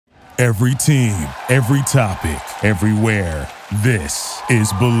Every team, every topic, everywhere. This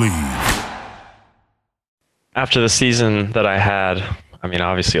is Believe. After the season that I had, I mean,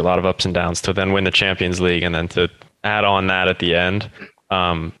 obviously a lot of ups and downs to then win the Champions League and then to add on that at the end.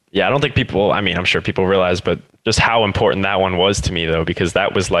 I don't think people, I mean, I'm sure people realize, but just how important that one was to me though, because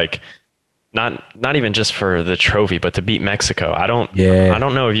that was like, not even just for the trophy, but to beat Mexico. I don't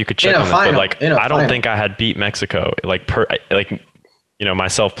know if you could check on this, but like, I don't think I had beat Mexico,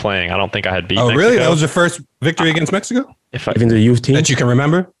 myself playing. I don't think I had beat Mexico. Oh, really? That was your first victory against Mexico? Even the youth team? That you can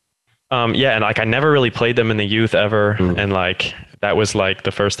remember? Yeah, and like I never really played them in the youth ever, and like that was like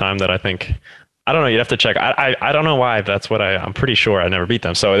the first time that I think, I don't know, you'd have to check. I don't know why. That's what I'm pretty sure I never beat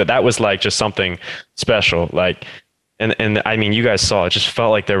them. So that was like just something special. Like, and I mean, you guys saw, it just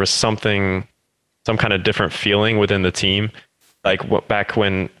felt like there was some kind of different feeling within the team. Like back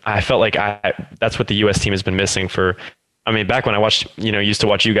when I felt like that's what the U.S. team has been missing for. I mean, back when I watched, used to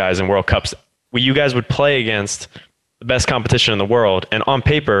watch you guys in World Cups, you guys would play against the best competition in the world, and on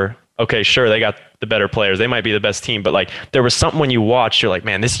paper, okay, sure, they got the better players. They might be the best team, but like there was something when you watch, you're like,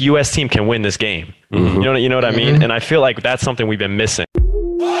 man, this U.S. team can win this game. Mm-hmm. You know what I mean? And I feel like that's something we've been missing.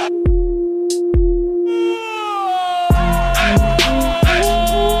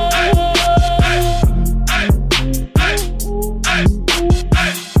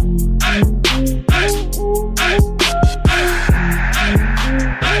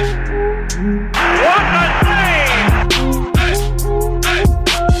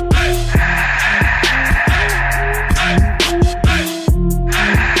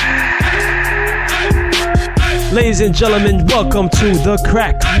 Ladies and gentlemen, welcome to the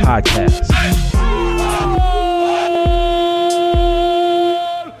Crack Podcast.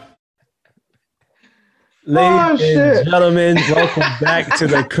 Ladies and gentlemen, welcome back to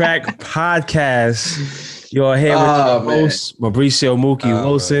the Crack Podcast. You're here with your host, Mauricio Mookie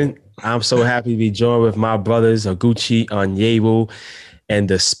Wilson. I'm so happy to be joined with my brothers, Oguchi Onyewu, and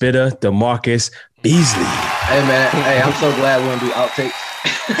the spitter, DeMarcus Beasley. Hey, man. Hey, I'm so glad we don't do outtakes.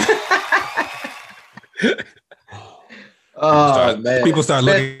 Man. People start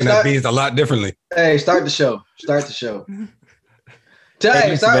looking at bees a lot differently. Hey, start the show.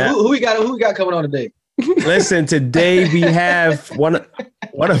 Who we got coming on today? Listen, today we have one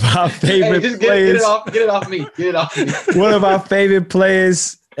of our favorite players. Get it off me. One of our favorite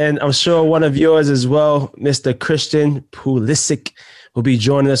players, and I'm sure one of yours as well, Mr. Christian Pulisic, will be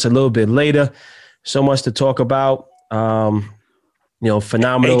joining us a little bit later. So much to talk about.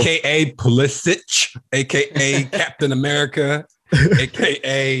 Phenomenal. AKA Pulisic, AKA Captain America,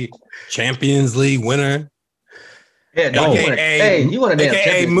 AKA Champions League winner. Yeah, you want to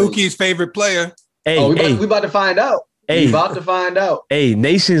AKA Mookie's favorite player. We about to find out. Hey,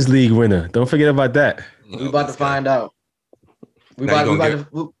 Nations League winner. Don't forget about that. We about to find out. We're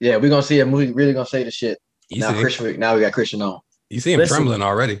gonna see if Mookie really gonna say the shit. Now we got Christian on. You see him trembling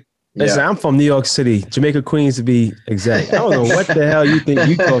already. Listen, I'm from New York City, Jamaica, Queens to be exact. I don't know what the hell you think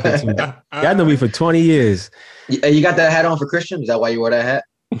you talking to. Y'all know me for 20 years. You got that hat on for Christian? Is that why you wore that hat?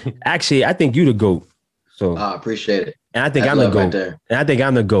 Actually, I think you the GOAT. So I appreciate it. And I think I'm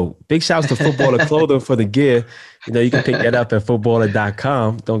the GOAT. Big shouts to Footballer Clothing for the gear. You can pick that up at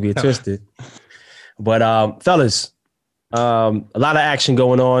footballer.com. Don't get twisted. But fellas, a lot of action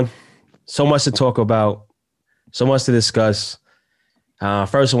going on. So much to talk about. So much to discuss.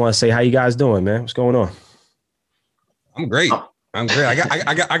 First, I want to say, how you guys doing, man? What's going on? I'm great. I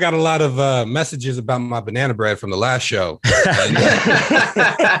got a lot of messages about my banana bread from the last show.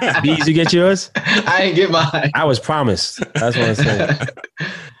 Bees, you get yours? I didn't get mine. I was promised. That's what I'm saying.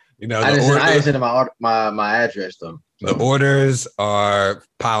 I didn't send my address though. The orders are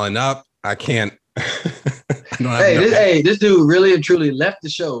piling up. I can't. This dude really and truly left the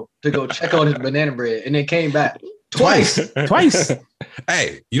show to go check on his banana bread, and then came back twice.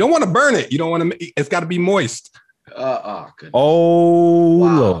 Hey, you don't want to burn it. You don't want to. It's got to be moist. Goodness. Oh,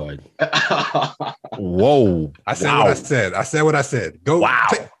 wow. Lord. Whoa. I said what I said. I said what I said. Go. Wow.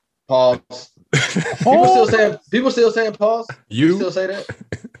 Pause. People still saying pause? You still say that?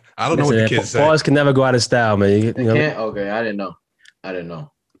 I don't know what the kids say. Pause can never go out of style, man. You know? Can't? Okay, I didn't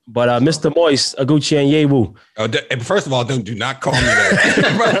know. But Mr. Moist, Oguchi Onyewu. First of all, do not call me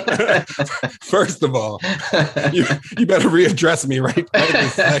that. First of all, you better readdress me right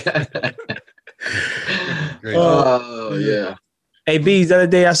this second. Yeah. Hey, Bees, the other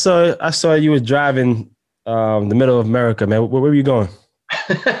day I saw you was driving the middle of America, man. Where were you going?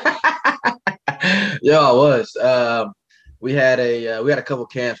 Yeah, I was. We had a couple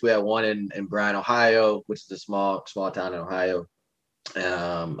camps. We had one in Bryan, Ohio, which is a small town in Ohio.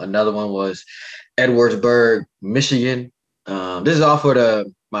 Another one was Edwardsburg, Michigan. This is all for the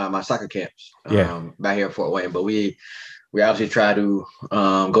my soccer camps Yeah. back here in Fort Wayne. But we obviously try to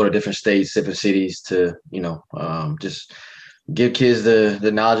go to different states, different cities to, just give kids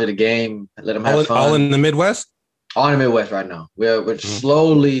the knowledge of the game, let them have fun. All in the Midwest? All in the Midwest right now. We're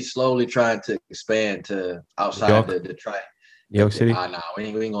slowly trying to expand to outside the tri. New York City? Nah, we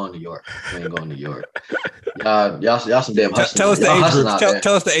ain't going to New York. We ain't going to New York. Y'all some damn hustlers. Tell us the age groups.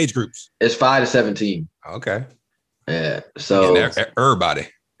 Tell us the age groups. It's 5 to 17. Okay. Yeah. So everybody.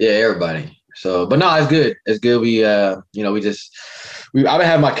 Yeah, everybody. So, but no, it's good. It's good. I've been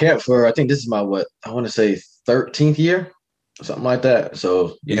having my camp for, I think this is my, I want to say 13th year, something like that.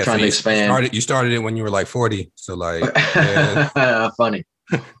 So you're trying to expand. You started it when you were like 40. So like, yeah. Funny.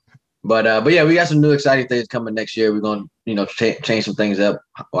 But yeah, we got some new exciting things coming next year. We're going to, change some things up,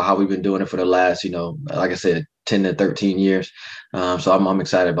 or how we've been doing it for the last, like I said, 10 to 13 years. So I'm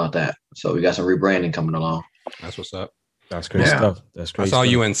excited about that. So we got some rebranding coming along. That's what's up. That's great stuff. That's great. I saw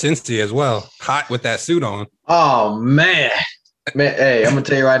you in Cincy as well, hot with that suit on. Oh man. Hey, I'm gonna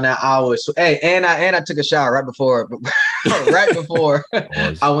tell you right now, and I took a shower right before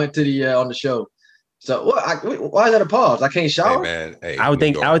I went to the on the show. So why is that a pause? I can't shower. Hey, man. Hey, I would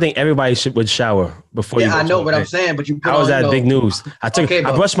think everybody would shower before. Yeah, I know what I'm saying, but you. How was that big news? I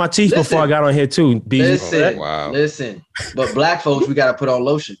brushed my teeth before I got on here too. Listen. But black folks, we gotta put on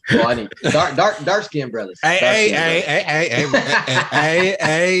lotion. Well, I need dark skinned brothers. Hey.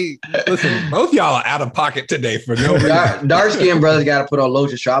 Listen, both y'all are out of pocket today for no reason. Dark skinned brothers gotta put on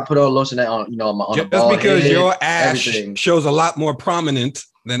lotion. So I put on lotion on just the ball because head, your ash everything. shows a lot more prominent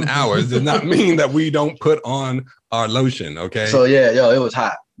than ours does not mean that we don't put on our lotion. Okay. So yeah, it was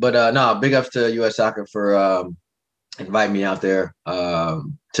hot. But big ups to US Soccer for inviting me out there to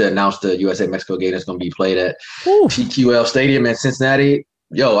announce the USA Mexico game that's going to be played at TQL Stadium in Cincinnati.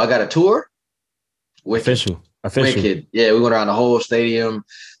 Yo, I got a tour. Official. Wicked. Yeah, we went around the whole stadium,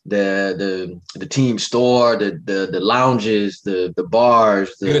 the team store, the lounges, the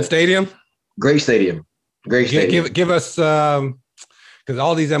bars. Good stadium. Great stadium. Give us because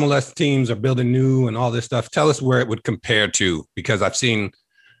all these MLS teams are building new and all this stuff. Tell us where it would compare to, because I've seen,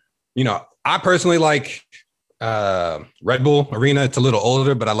 I personally like Red Bull Arena. It's a little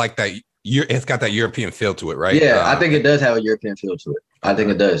older, but I like that. It's got that European feel to it, right? Yeah, I think it does have a European feel to it. I think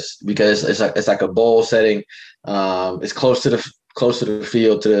it does, because it's like a bowl setting. It's close to the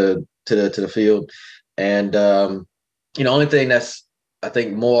field, to the field, and only thing that's, I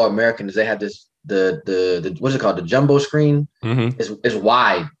think, more American is they have this the what's it called, the jumbo screen. Mm-hmm. It's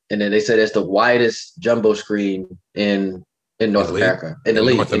wide, and then they said it's the widest jumbo screen in North America, in the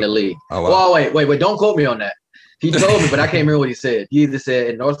league. Oh, wow. Well, wait, don't quote me on that. He told me, but I can't remember what he said. He either said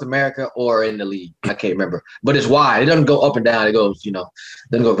in North America or in the league. I can't remember. But it's wide. It doesn't go up and down. It goes,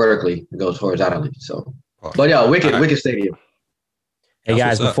 doesn't go vertically. It goes horizontally. So, but yeah, wicked stadium. Hey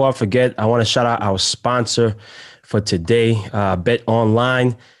guys, before I forget, I want to shout out our sponsor for today, Bet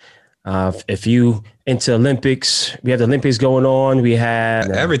Online. If you into Olympics, we have the Olympics going on. We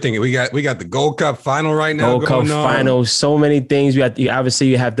have everything. We got the Gold Cup final right now. Gold Cup final. So many things. Obviously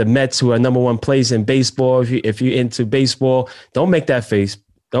you have the Mets, who are number one place in baseball. If you're into baseball, don't make that face.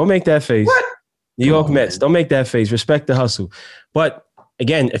 Don't make that face. What? New York Mets. Don't make that face. Respect the hustle. But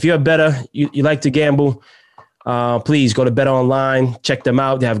again, if you're a bettor, you like to gamble, please go to Bet Online. Check them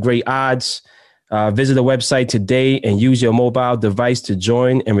out. They have great odds. Visit the website today and use your mobile device to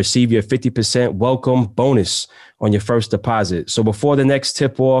join and receive your 50% welcome bonus on your first deposit. So before the next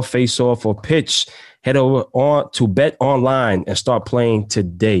tip-off, face-off, or pitch, head over to Bet Online and start playing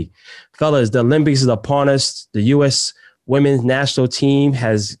today. Fellas, the Olympics is upon us. The U.S. women's national team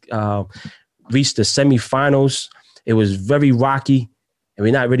has reached the semifinals. It was very rocky, and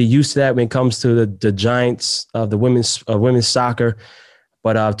we're not really used to that when it comes to the giants of the women's soccer.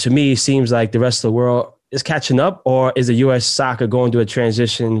 But to me, it seems like the rest of the world is catching up, or is the U.S. soccer going through a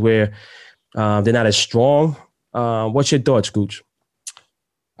transition where they're not as strong? What's your thoughts, Gooch?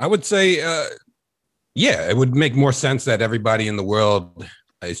 I would say, it would make more sense that everybody in the world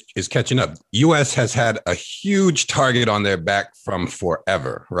is catching up. U.S. has had a huge target on their back from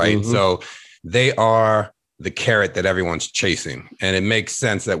forever, right? Mm-hmm. So they are the carrot that everyone's chasing. And it makes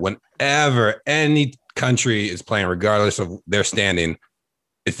sense that whenever any country is playing, regardless of their standing,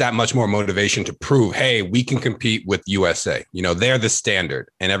 it's that much more motivation to prove, hey, we can compete with USA. They're the standard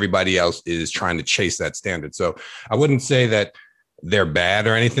and everybody else is trying to chase that standard. So I wouldn't say that they're bad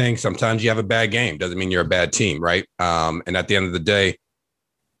or anything. Sometimes you have a bad game. Doesn't mean you're a bad team, right? And at the end of the day,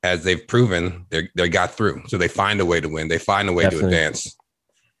 as they've proven, they got through. So they find a way to win. They find a way to advance.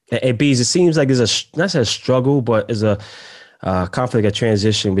 Hey, Bees, it seems like there's not a struggle, but there's a conflict, a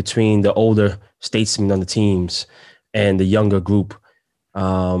transition between the older statesmen on the teams and the younger group.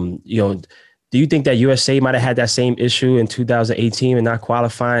 Do you think that USA might have had that same issue in 2018 and not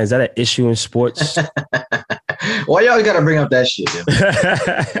qualifying? Is that an issue in sports? Why y'all got to bring up that shit?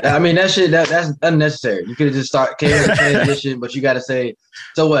 I mean, that shit that's unnecessary. You could have just came in the transition, but you got to say,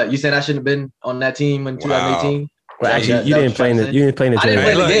 so what? You said I shouldn't have been on that team in 2018. Well, actually, you didn't play in the. You didn't play in the. I didn't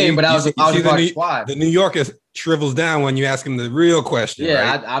play the game, but I was part of the squad. The New Yorker shrivels down when you ask him the real question. Yeah,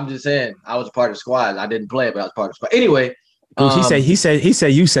 right? I'm just saying I was a part of the squad. I didn't play, but I was part of the squad. Anyway, he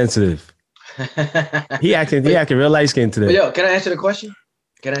said you sensitive. he acted real light skinned today. Yo, can I answer the question?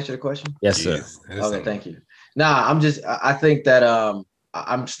 Yes, sir. Okay, thank you. I think that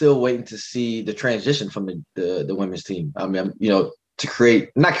I'm still waiting to see the transition from the women's team. I mean,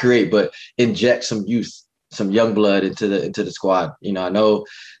 to but inject some youth, some young blood into the squad. I know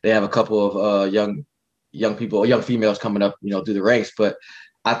they have a couple of young people, young females coming up, through the ranks, but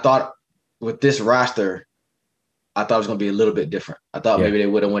I thought with this roster, I thought it was going to be a little bit different. I thought maybe they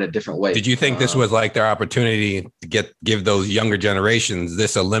would have went a different way. Did you think this was like their opportunity to give those younger generations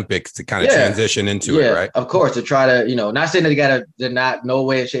this Olympics to kind of transition into it, right? Of course, to try to, not saying that they're not, no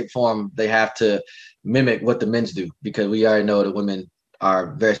way, shape, form, they have to mimic what the men's do, because we already know the women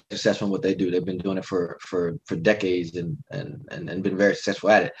are very successful in what they do. They've been doing it for decades and been very successful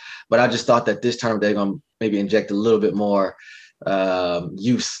at it. But I just thought that this term they're going to maybe inject a little bit more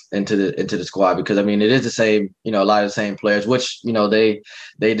youth into the squad, because I mean it is the same, a lot of the same players, which they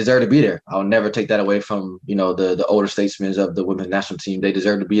deserve to be there. I'll never take that away from the older statesmen of the women's national team. They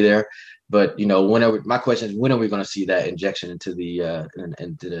deserve to be there, but my question is, when are we going to see that injection into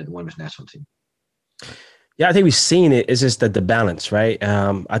the women's national team? Yeah, I think we've seen it. It's just that the balance, right?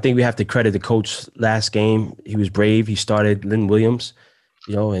 I think we have to credit the coach last game. He was brave. He started Lynn Williams,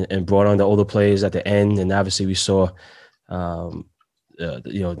 and brought on the older players at the end, and obviously we saw the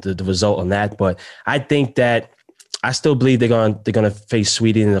result on that. But I think that I still believe they're gonna face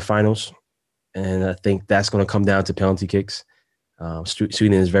Sweden in the finals, and I think that's going to come down to penalty kicks.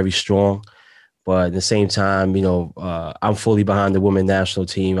 Sweden is very strong, but at the same time, I'm fully behind the women's national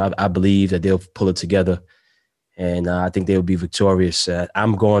team. I believe that they'll pull it together, and I think they'll be victorious.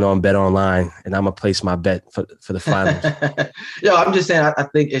 I'm going on Bet Online, and I'm gonna place my bet for the finals. I'm just saying I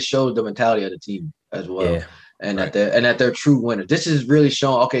think it shows the mentality of the team as well. Yeah. And right. that they're true winners. This is really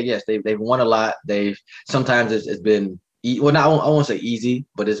showing. Okay, yes, they've won a lot. Sometimes it's been I won't say easy,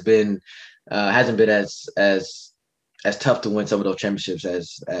 but it's been hasn't been as tough to win some of those championships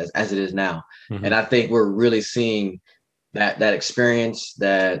as it is now. Mm-hmm. And I think we're really seeing that experience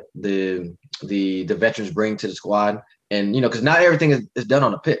that the veterans bring to the squad. And because not everything is done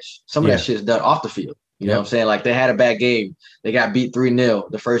on the pitch. Some of that shit is done off the field. You know what I'm saying? Like, they had a bad game. They got beat 3-0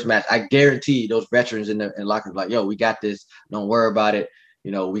 the first match. I guarantee those veterans in locker room like, yo, we got this. Don't worry about it.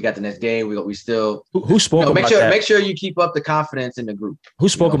 We got the next game. We still. Who spoke about that? Make sure you keep up the confidence in the group. Who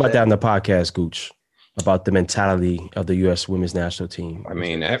spoke about that in the podcast, Gooch? About the mentality of the U.S. women's national team. I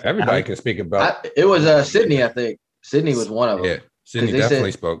mean, everybody can speak about. It was Sydney, I think. Sydney was one of them. Yeah, Sydney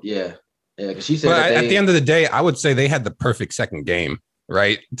definitely spoke. Yeah, because she said. But at the end of the day, I would say they had the perfect second game,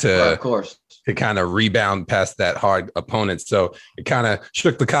 right? Of course. To kind of rebound past that hard opponent. So it kind of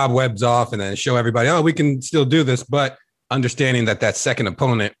shook the cobwebs off and then show everybody, oh, we can still do this. But understanding that second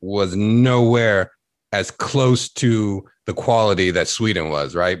opponent was nowhere as close to the quality that Sweden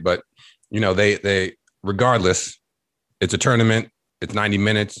was, right? But, they regardless, it's a tournament. It's 90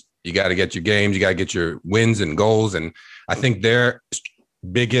 minutes. You got to get your games. You got to get your wins and goals. And I think their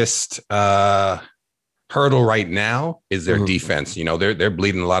biggest hurdle right now is their defense. They're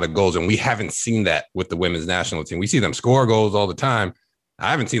bleeding a lot of goals, and we haven't seen that with the women's national team. We see them score goals all the time.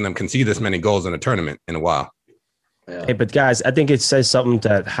 I haven't seen them concede this many goals in a tournament in a while. Yeah. Hey, but guys, I think it says something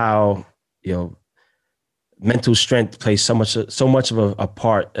that how mental strength plays so much of a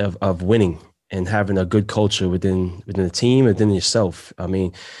part of winning and having a good culture within the team, within yourself. I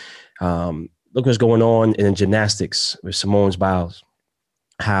mean, look what's going on in gymnastics with Simone Biles.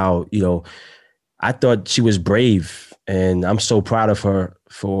 How I thought she was brave, and I'm so proud of her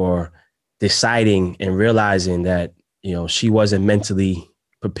for deciding and realizing that, she wasn't mentally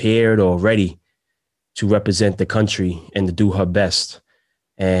prepared or ready to represent the country and to do her best.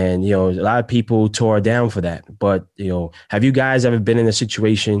 And, a lot of people tore her down for that. But, have you guys ever been in a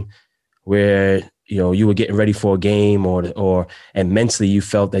situation where, you were getting ready for a game and mentally you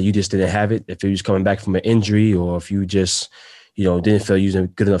felt that you just didn't have it, if you was coming back from an injury, or if you just didn't feel you was in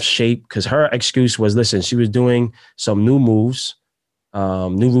good enough shape? Because her excuse was, listen, she was doing some new moves,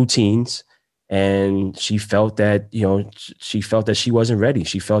 new routines, and she felt that, she wasn't ready.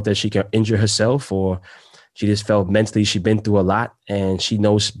 She felt that she could injure herself, or she just felt mentally she'd been through a lot, and she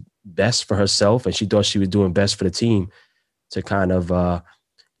knows best for herself, and she thought she was doing best for the team. to kind of,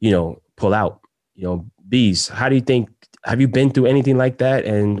 pull out. Bees, how do you think? Have you been through anything like that?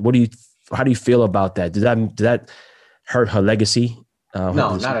 And how do you feel about that? Did that hurt her legacy?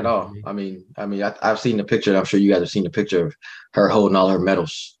 No, not at all. I mean, I've seen the picture. And I'm sure you guys have seen the picture of her holding all her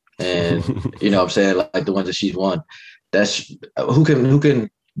medals, and what I'm saying, like the ones that she's won. That's who can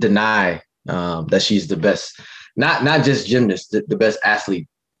deny that she's the best, not just gymnast, the best athlete,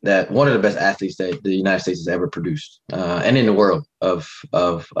 that one of the best athletes that the United States has ever produced, and in the world of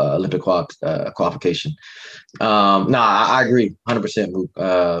Olympic qualification. I agree 100%, Mook.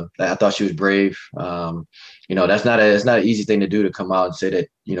 I thought she was brave. It's not an easy thing to do, to come out and say that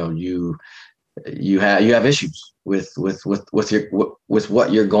you have issues with what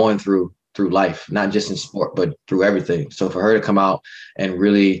you're going through life, not just in sport, but through everything. So for her to come out and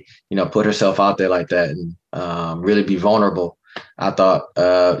really, put herself out there like that and really be vulnerable, I thought,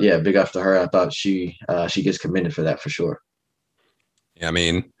 big ups to her. I thought she gets commended for that for sure. Yeah, I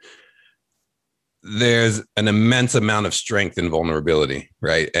mean, there's an immense amount of strength in vulnerability,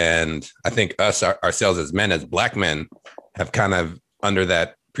 right? And I think ourselves as men, as Black men, have kind of, under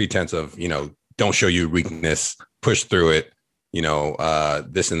that pretense of, don't show your weakness, push through it,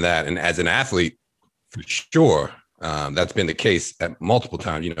 this and that. And as an athlete, for sure, that's been the case at multiple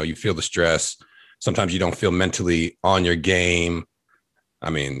times. You feel the stress. Sometimes you don't feel mentally on your game. I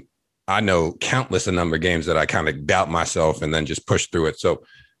mean, I know countless a number of games that I kind of doubt myself and then just push through it. So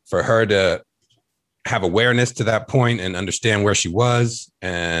for her to have awareness to that point and understand where she was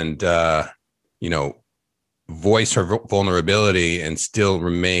and, voice her vulnerability and still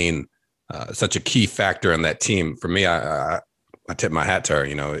remain such a key factor in that team. For me, I tip my hat to her.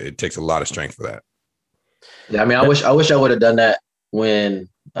 It takes a lot of strength for that. Yeah, I mean, I wish I would have done that when,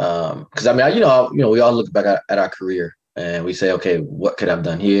 because I mean, we all look back at our career and we say, okay, what could I've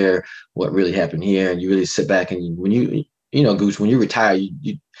done here? What really happened here? And you really sit back and when Goose, when you retire,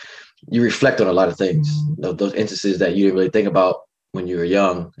 you reflect on a lot of things, those instances that you didn't really think about when you were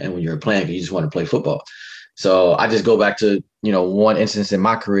young and when you were playing, because you just want to play football. So I just go back to, one instance in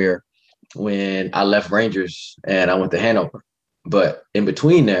my career when I left Rangers and I went to Hanover. But in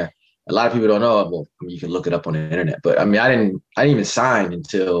between there, a lot of people don't know. Well, you can look it up on the internet. But I mean, I didn't even sign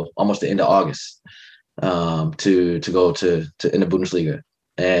until almost the end of August to go to in the Bundesliga.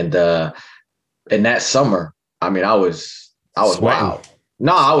 And in that summer, I mean, I was wild.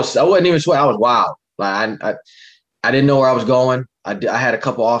 No, I wasn't even sweating. I was wild. Like I didn't know where I was going. I had a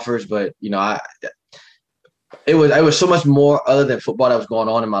couple offers, but it was so much more other than football that was going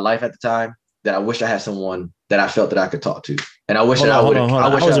on in my life at the time that I wish I had someone that I felt that I could talk to. And I wish I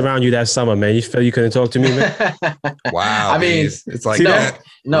was around you that summer, man. You felt you couldn't talk to me, man? Wow. I mean, it's like that.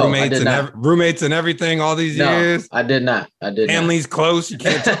 No, roommates and everything all these years. I did not. Family's close. You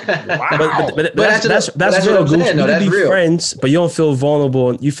can't talk. Wow. But that's real, Goose. You can be real friends, but you don't feel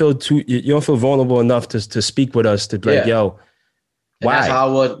vulnerable. You don't feel vulnerable enough to speak with us, to be like, yo, why? That's how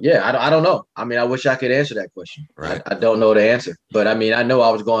I was. Yeah, I don't know. I mean, I wish I could answer that question. Right. I don't know the answer, but I mean, I know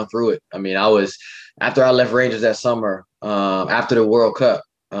I was going through it. I mean, after I left Rangers that summer, after the World Cup,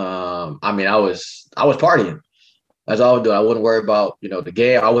 I mean, I was partying. That's all I was doing. I wouldn't worry about, the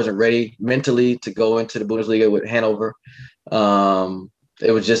game. I wasn't ready mentally to go into the Bundesliga with Hanover.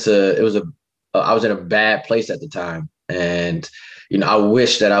 It was just I was in a bad place at the time. And, I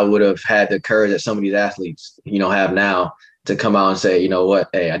wish that I would have had the courage that some of these athletes, have now, to come out and say, you know what,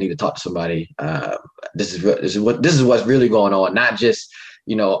 hey, I need to talk to somebody. This is what's really going on. Not just,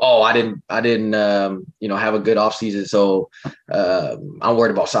 I didn't have a good off season, so I'm worried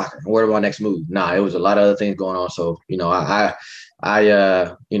about soccer. I'm worried about my next move. Nah, it was a lot of other things going on. So, I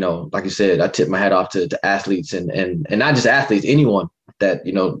like you said, I tip my hat off to athletes and not just athletes, anyone that,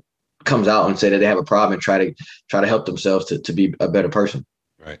 comes out and say that they have a problem and try to help themselves to be a better person.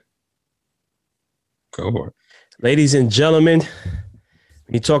 Right. Go for it. Ladies and gentlemen,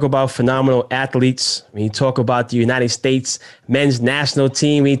 when you talk about phenomenal athletes, when you talk about the United States men's national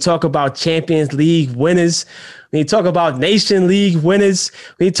team, when you talk about Champions League winners, when you talk about Nation League winners,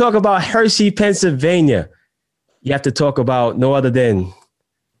 when you talk about Hershey, Pennsylvania, you have to talk about no other than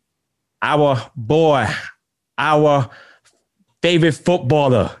our boy, our favorite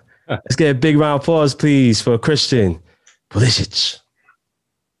footballer. Let's get a big round of applause, please, for Christian Pulisic.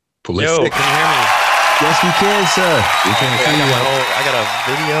 Yo, can you hear me? Yes, we can, sir. We can see you. I got a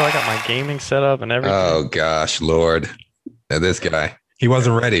video. I got my gaming set up and everything. Oh, gosh, Lord. Now, this guy, he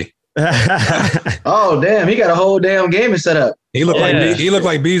wasn't ready. Oh, damn. He got a whole damn gaming set up. He looked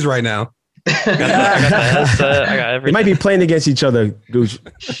like bees right now. I got the headset. I got everything. They might be playing against each other, Gooch.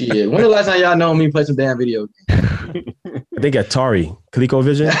 Shit. When the last time y'all know me play some damn video games? I think Atari,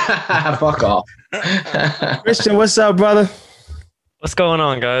 ColecoVision. Fuck off. Christian, what's up, brother? What's going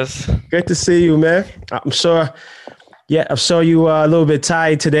on, guys? Good to see you, man. I'm sure you a little bit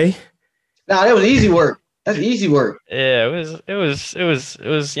tired today. Nah, that was easy work. That's easy work. Yeah, it was,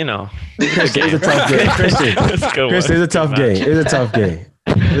 you know. It was a tough game. Christian, it was a tough game. It was a tough game.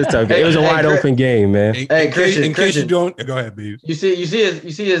 It was a wide open game, man. Hey, Christian. In case you don't, go ahead, B. You see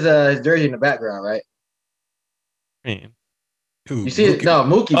his jersey in the background, right? Who? You see it? No,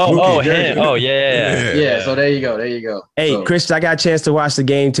 Mookie. Him. Oh, yeah. So there you go. Hey, Christian, I got a chance to watch the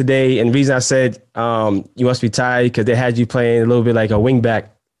game today, and the reason I said you must be tired because they had you playing a little bit like a wingback.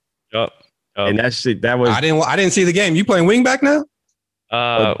 Yup. And that was. I didn't see the game. You playing wingback now?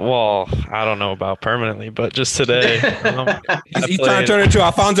 Well, I don't know about permanently, but just today. He's trying to turn into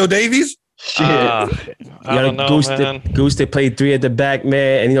Alfonso Davies? Shit. I don't know, man. Goose, they played 3 at the back,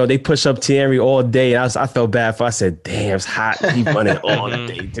 man. And, they push up Thierry all day. And I felt bad for I said, damn, it's hot. He running all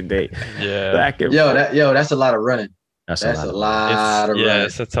day today. Yeah. That's a lot of running. That's a lot of running. Yeah,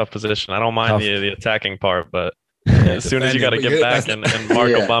 it's a tough position. I don't mind the attacking part, but as soon as you got to get back and Mark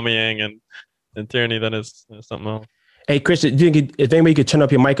Aubameyang and Tierney, then it's something else. Hey, Christian, if anybody could turn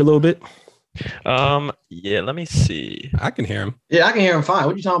up your mic a little bit. Yeah, let me see. I can hear him. Yeah, I can hear him fine.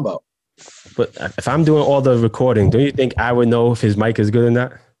 What are you talking about? But if I'm doing all the recording, don't you think I would know if his mic is good or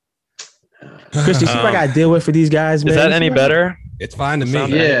not? Christian, see what I got to deal with for these guys, man. Is that any better? It's fine to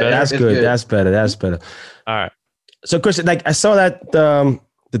me. Yeah, that's good. That's better. All right. So, Christian, like I saw that the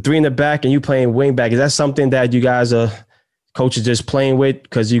 3 in the back and you playing wing back. Is that something that you guys coaches just playing with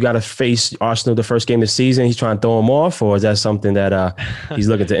because you got to face Arsenal the first game of the season? He's trying to throw them off, or is that something that he's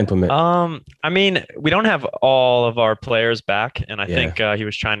looking to implement? I mean, we don't have all of our players back, and I think he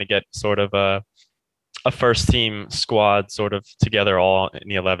was trying to get sort of a first team squad sort of together all in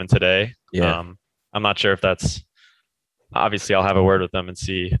the 11 today. Yeah. I'm not sure if that's. Obviously, I'll have a word with them and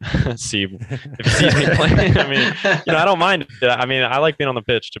see if he sees me playing. I mean, I don't mind it. I mean, I like being on the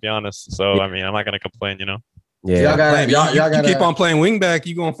pitch, to be honest. So, I mean, I'm not going to complain, Yeah, you keep on playing wingback,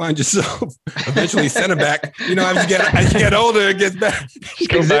 you're gonna find yourself eventually center back. As you get older, it gets back.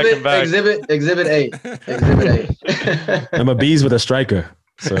 Exhibit A. I'm a bees with a striker.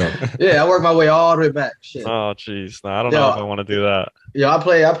 So yeah, I work my way all the way back. Shit. Oh jeez, no, I don't know if I want to do that. Yeah, I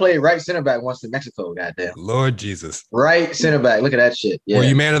played right center back once in Mexico. Goddamn. Lord Jesus. Right center back. Look at that shit. Yeah. Were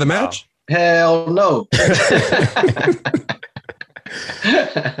you man of the match? Hell no.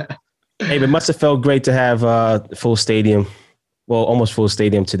 Hey, but it must have felt great to have full stadium. Well, almost full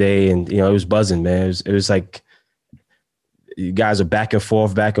stadium today, and it was buzzing, man. It was like you guys are back and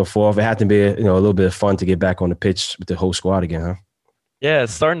forth. It had to be a little bit of fun to get back on the pitch with the whole squad again, huh? Yeah,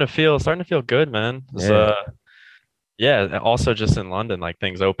 it's starting to feel good, man. Also just in London, like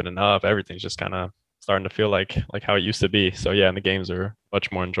things opening up, everything's just kind of starting to feel like how it used to be. So yeah, and the games are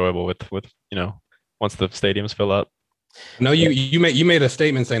much more enjoyable with once the stadiums fill up. No, you made a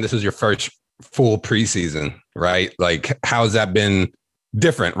statement saying this is your first full preseason, right? Like, how's that been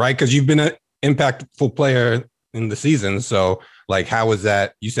different, right? Because you've been an impactful player in the season. So, like, how was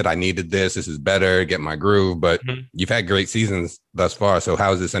that? You said I needed this. This is better. Get my groove. But you've had great seasons thus far. So,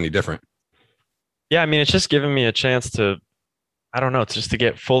 how is this any different? Yeah, I mean, it's just giving me a chance to, I don't know, just to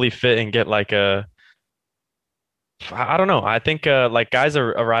get fully fit and get like I don't know. I think like guys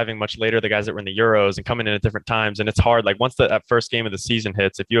are arriving much later, the guys that were in the Euros and coming in at different times. And it's hard. Like once that first game of the season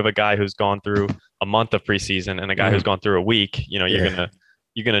hits, if you have a guy who's gone through a month of preseason and a guy who's gone through a week, you're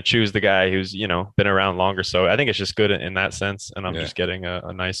gonna choose the guy who's been around longer. So I think it's just good in that sense. And I'm just getting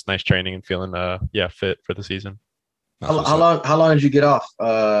a nice training and feeling fit for the season. How long did you get off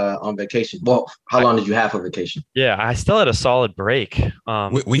on vacation? Well, how long did you have for vacation? Yeah, I still had a solid break.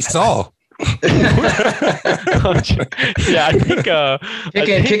 We saw. Yeah, I think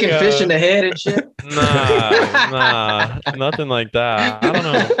kicking fish in the head and shit. Nah, nothing like that. I don't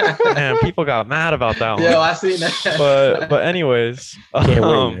know. Man, people got mad about that one. Yo, I seen that. But anyways,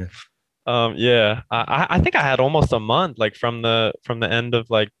 yeah. I think I had almost a month, like from the end of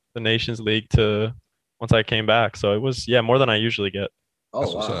like the Nations League to once I came back. So it was more than I usually get.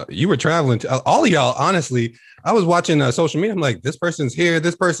 Oh, wow. You were traveling all of y'all. Honestly, I was watching social media. I'm like, this person's here,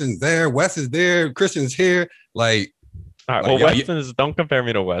 this person's there, Wes is there, Christian's here. Like, all right. Well, Weston don't compare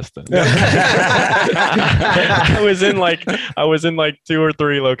me to Weston. I was in like 2 or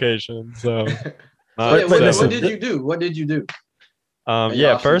 3 locations. So, what did you do? What did you do?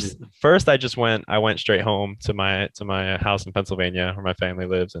 First I went straight home to my house in Pennsylvania where my family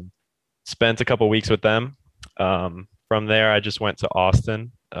lives and spent a couple weeks with them. From there, I just went to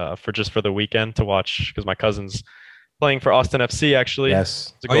Austin for the weekend to watch because my cousins playing for Austin FC actually.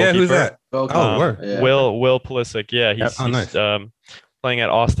 Yes. Oh yeah, who's that? Yeah. Will Pulisic. Yeah, he's nice. Playing at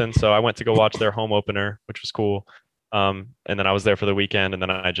Austin. So I went to go watch their home opener, which was cool. And then I was there for the weekend, and then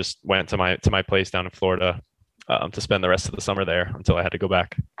I just went to my place down in Florida to spend the rest of the summer there until I had to go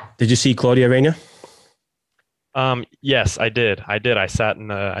back. Did you see Claudia Reyna? Yes, I did. I sat in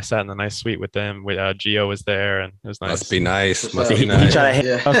the nice suite with them. Gio was there, and it was nice. Must be nice. He tried to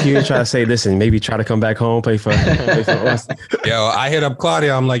hit up you, try to say, listen, maybe try to come back home, play for Austin. Yo, I hit up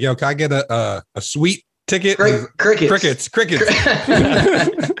Claudia. I'm like, yo, can I get a suite ticket? Crickets. Crickets,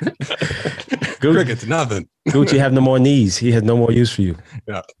 nothing. Gucci have no more knees. He has no more use for you.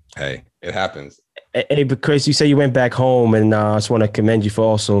 Yeah. Hey, it happens. Hey, but Chris, you say you went back home, and I just want to commend you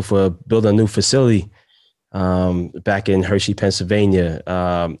for building a new facility back in Hershey, Pennsylvania.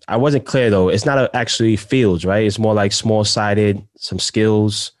 I wasn't clear though. It's not actually fields, right? It's more like small-sided, some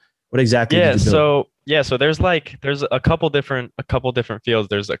skills. What exactly? Yeah. So there's a couple different fields.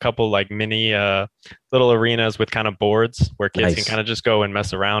 There's a couple like mini little arenas with kind of boards where kids can kind of just go and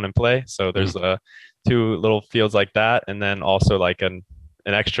mess around and play. So there's two little fields like that, and then also like an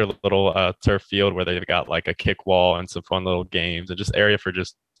extra little turf field where they've got like a kick wall and some fun little games and just area for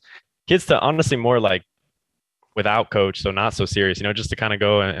just kids to honestly more like without coach, so not so serious, just to kind of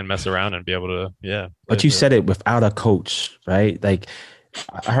go and mess around and be able to, But you said it without a coach, right? Like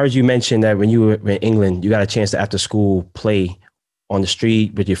I heard you mention that when you were in England, you got a chance to after school play on the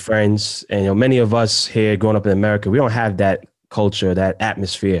street with your friends. And many of us here growing up in America, we don't have that culture, that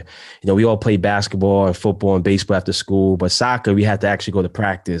atmosphere. We all play basketball and football and baseball after school, but soccer, we had to actually go to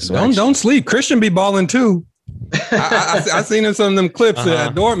practice. So don't sleep. Christian be balling too. I seen in some of them clips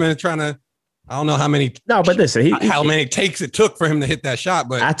at Dortmund trying to. I don't know how many. No, but listen, how many takes it took for him to hit that shot.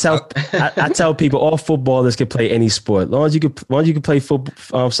 But I tell people all footballers can play any sport. As long as you can play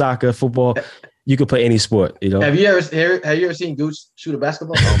football, soccer, football, you can play any sport. Have you ever seen Gooch shoot a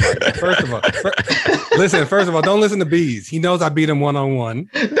basketball? Oh my God. First of all, don't listen to Bees. He knows I beat him 1-on-1,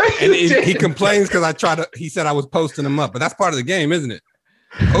 and he complains because he said I was posting him up, but that's part of the game, isn't it?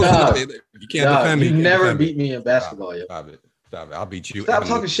 You can't defend me. You never beat me in basketball. Stop it. I'll beat you. Stop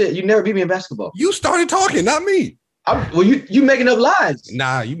talking shit. You never beat me in basketball. You started talking, not me. You making up lies.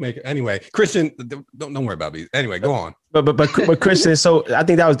 Nah, you make it anyway. Christian, don't worry about me. Anyway, go on. But Christian, so I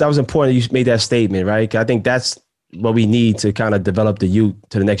think that was important. You made that statement, right? I think that's what we need to kind of develop the youth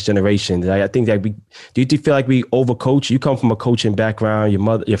to the next generation. I think that do you feel like we overcoach? You come from a coaching background.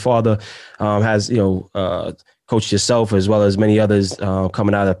 Your father has coached yourself as well as many others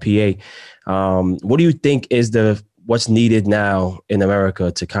coming out of PA. What do you think is what's needed now in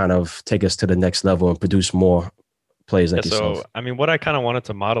America to kind of take us to the next level and produce more players like yourself? So, I mean, what I kind of wanted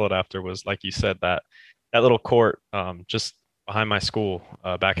to model it after was, like you said, that little court just behind my school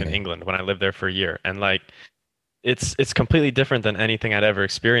back in England when I lived there for a year. And like, it's completely different than anything I'd ever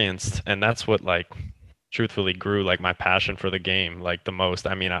experienced. And that's what like truthfully grew like my passion for the game like the most.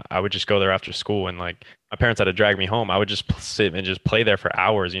 I mean, I would just go there after school, and like my parents had to drag me home. I would just sit and just play there for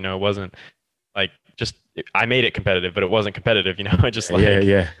hours. It wasn't like I made it competitive, but it wasn't competitive, just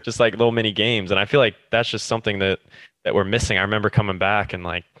like little mini games. And I feel like that's just something that we're missing. I remember coming back and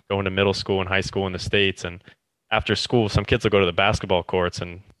like going to middle school and high school in the States, and after school, some kids will go to the basketball courts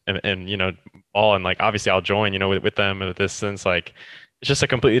and all, and like, obviously I'll join, with them with this, and it's like, it's just a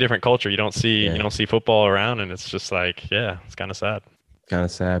completely different culture. You don't see football around, and it's just like, it's kind of sad.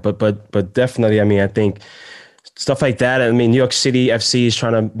 But definitely, I mean, I think stuff like that. I mean, New York City FC is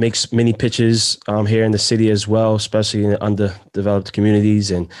trying to make mini pitches here in the city as well, especially in underdeveloped communities,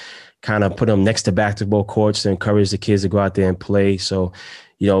 and kind of put them next to basketball courts to encourage the kids to go out there and play. So,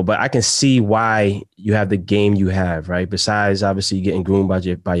 but I can see why you have the game you have, right? Besides, obviously, you getting groomed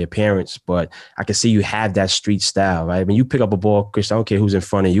by your parents, but I can see you have that street style, right? When you pick up a ball, Chris, I don't care who's in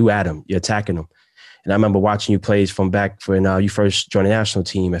front of you, at them, you're attacking them. And I remember watching you play from back when you first joined the national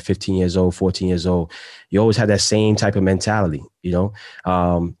team at 15 years old, 14 years old. You always had that same type of mentality,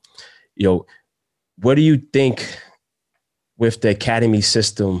 What do you think with the academy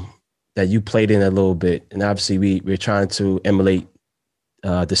system that you played in a little bit? And obviously we're trying to emulate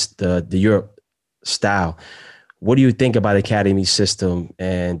the Europe style. What do you think about the academy system?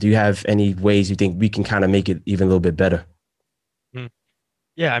 And do you have any ways you think we can kind of make it even a little bit better?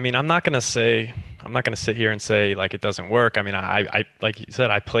 Yeah, I mean, I'm not gonna sit here and say like it doesn't work. I mean, I like you said,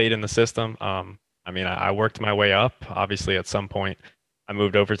 I played in the system. I mean, I worked my way up. Obviously, at some point, I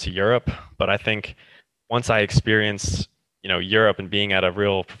moved over to Europe. But I think once I experienced, Europe and being at a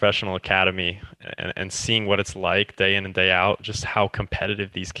real professional academy and seeing what it's like day in and day out, just how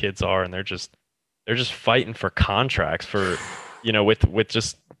competitive these kids are, and they're just fighting for contracts for, with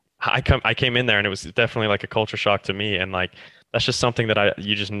just I came in there and it was definitely like a culture shock to me, and like that's just something that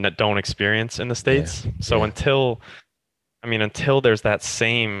you just don't experience in the States. So until there's that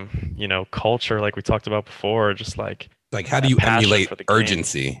same, culture like we talked about before, just like how do you emulate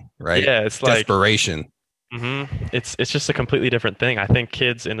urgency, right? Yeah, it's like desperation. It's just a completely different thing. I think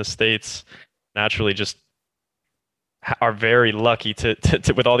kids in the States naturally just are very lucky to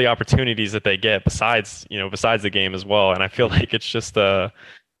with all the opportunities that they get besides the game as well. And I feel like it's just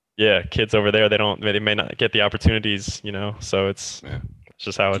kids over there, they may not get the opportunities, so it's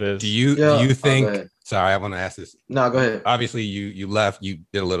just how it is. Do you think sorry, I want to ask this. No, go ahead. Obviously you left, you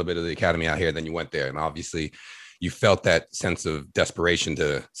did a little bit of the academy out here, then you went there, and obviously you felt that sense of desperation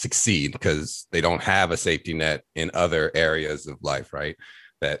to succeed because they don't have a safety net in other areas of life, right?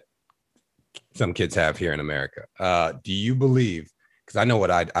 That some kids have here in America. Do you believe, because I know what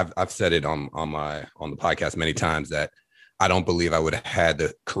I've said it on the podcast many times, that I don't believe I would have had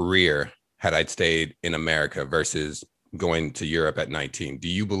the career had I stayed in America versus going to Europe at 19. Do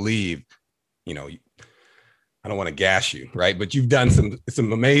you believe, I don't want to gas you, right? But you've done some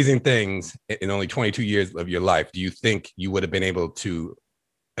amazing things in only 22 years of your life. Do you think you would have been able to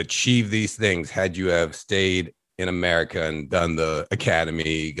achieve these things had you have stayed in America and done the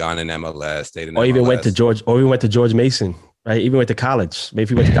academy, gone in MLS, stayed in MLS? Even went to George Mason, right? Even went to college.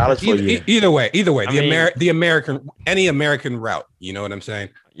 Maybe you went to college for a year. Either way, the American route. You know what I'm saying?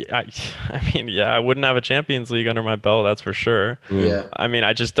 Yeah, I wouldn't have a Champions League under my belt, that's for sure. Yeah.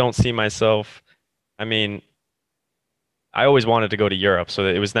 I just don't see myself. I always wanted to go to Europe, so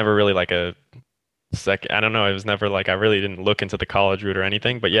it was never really like a I don't know. It was never like I really didn't look into the college route or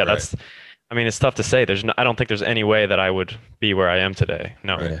anything. But yeah, right. it's tough to say. I don't think there's any way that I would be where I am today.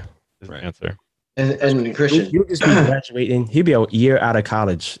 No, right. Is the answer. And Christian, you just be graduating. He'd be a year out of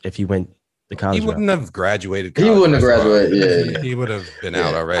college if he went to college. He wouldn't have graduated. He wouldn't have graduated. He would have been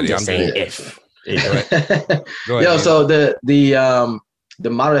out already. I'm saying if. Right. Go ahead, Yo, so the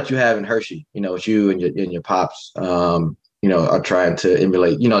model that you have in Hershey, it's you and your pops, are trying to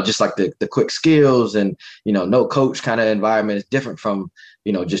emulate, just like the quick skills and, no coach kind of environment is different from,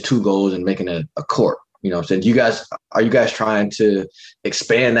 just two goals and making a court. So are you guys trying to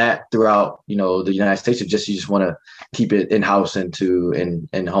expand that throughout, the United States, or you just want to keep it in-house in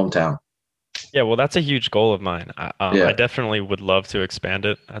hometown? Yeah, well, that's a huge goal of mine. I definitely would love to expand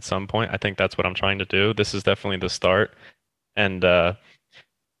it at some point. I think that's what I'm trying to do. This is definitely the start. And I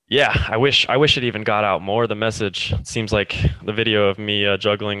wish it even got out more. The message seems like the video of me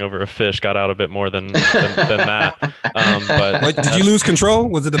juggling over a fish got out a bit more than that. But wait, did you lose control?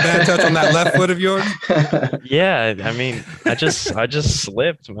 Was it a bad touch on that left foot of yours? Yeah, I just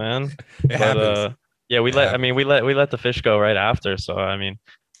slipped, man. It happens. We let the fish go right after. So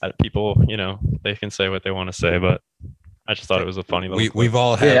people, they can say what they want to say, but I just thought it was a funny little. We've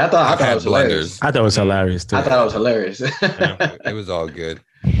all had. Yeah, I thought it was hilarious. I thought it was hilarious too. I thought it was hilarious. Yeah. It was all good.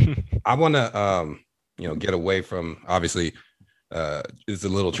 I want to, get away from, obviously, it's a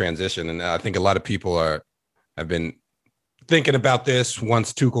little transition, and I think a lot of people have been thinking about this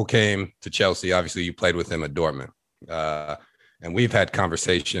once Tuchel came to Chelsea. Obviously, you played with him at Dortmund, and we've had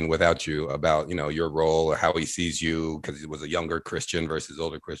conversation without you about, your role or how he sees you, because he was a younger Christian versus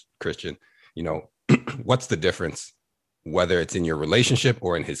older Christian. What's the difference, whether it's in your relationship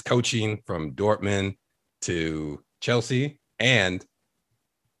or in his coaching from Dortmund to Chelsea, and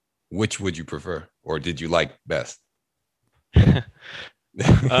which would you prefer, or did you like best? Yeah.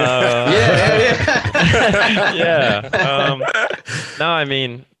 No,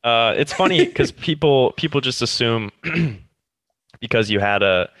 it's funny because people just assume because you had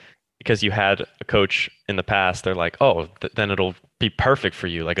a coach in the past, they're like, oh, then it'll be perfect for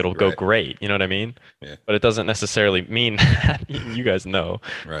you, like it'll go great. You know what I mean? Yeah. But it doesn't necessarily mean that. You guys know.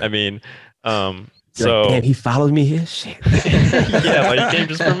 Right. So damn, he followed me here. Shit. Yeah, like he came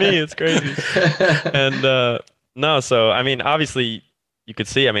just for me. It's crazy. And no, so obviously you could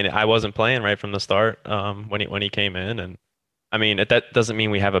see. I wasn't playing right from the start when he came in, and that doesn't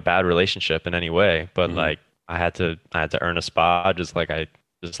mean we have a bad relationship in any way. But like I had to earn a spot just like I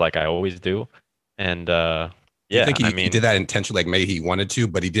always do. And you think he did that intentionally? Like maybe he wanted to,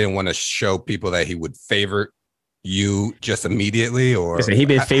 but he didn't want to show people that he would favor you just immediately, or listen, he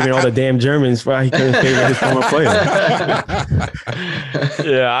been favoring all the damn Germans while he couldn't favor his former player.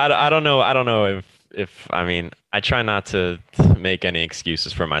 Yeah, I don't know if I try not to make any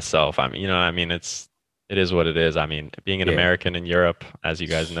excuses for myself. It is what it is. Being an American in Europe, as you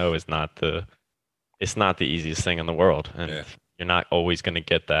guys know, it's not the easiest thing in the world, and you're not always going to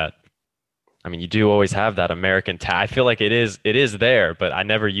get that. You do always have that American I feel like it is there, but I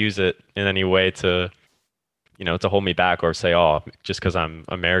never use it in any way to to hold me back or say, oh, just because I'm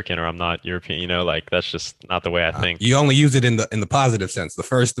American or I'm not European, like that's just not the way I think. You only use it in the positive sense. The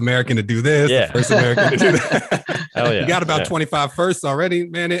first American to do this, the first American to do that. Hell yeah. You got about 25 firsts already,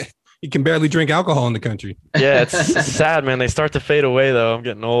 man. You can barely drink alcohol in the country. Yeah, it's sad, man. They start to fade away, though. I'm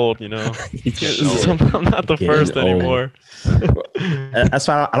getting old, I'm not the first anymore. That's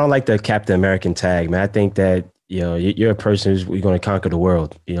why I don't like the Captain American tag, man. I think that, you're a person who's going to conquer the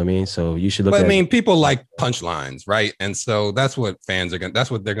world. You know what I mean? So you should look at people like punchlines, right? And so that's what fans are going to,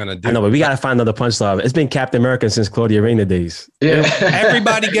 that's what they're going to do. I know, but we got to find another punchline. It's been Captain America since Claudia Reina days. Yeah.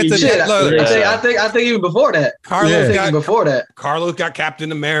 Everybody gets a look. I think even before that. Carlos got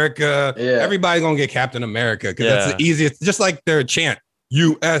Captain America. Yeah. Everybody's going to get Captain America because that's the easiest. Just like their chant,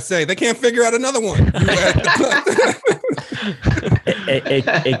 USA. They can't figure out another one.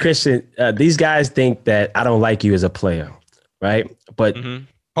 Hey, Christian, these guys think that I don't like you as a player, right? But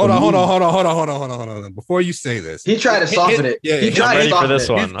hold on. Before you say this, he tried to soften it. Yeah, he tried to soften this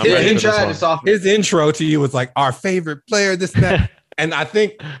one. He tried to soften it. His intro to you was like our favorite player, this and that.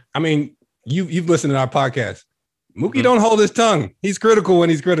 And you've listened to our podcast. Mookie don't hold his tongue. He's critical when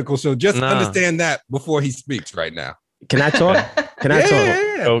he's critical. So just understand that before he speaks right now. Can I talk?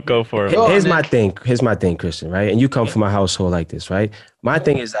 Yeah. Go for it. Here's my thing, Christian, right? And you come from a household like this, right? My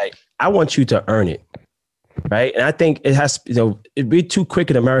thing is like, I want you to earn it, right? And I think it has, it'd be too quick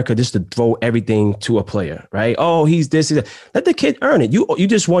in America just to throw everything to a player, right? Oh, he's this, he's that. Let the kid earn it. You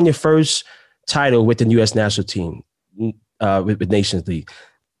just won your first title with the U.S. national team, with Nations League.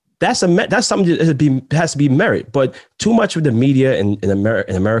 That's something that has to be merit. But too much of the media in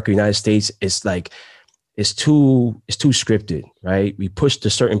America, United States, it's like, it's too scripted, right? We push to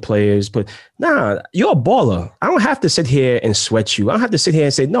certain players, but you're a baller. I don't have to sit here and sweat you. I don't have to sit here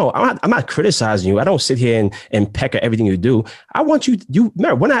and say, no, I'm not criticizing you. I don't sit here and peck at everything you do. I want you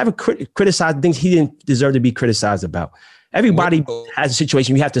when I ever criticize things he didn't deserve to be criticized about. Everybody has a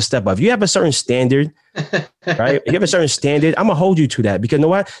situation you have to step up. If you have a certain standard, right? If you have a certain standard, I'm gonna hold you to that because you know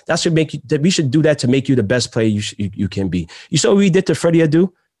what? We should do that to make you the best player you can be. You saw what we did to Freddie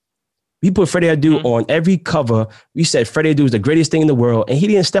Adu? We put Freddie Adu on every cover. We said Freddie Adu is the greatest thing in the world, and he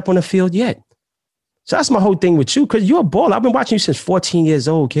didn't step on the field yet. So that's my whole thing with you, because you're a baller. I've been watching you since 14 years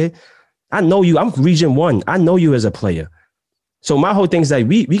old, kid. I know you. I'm Region 1. I know you as a player. So my whole thing is that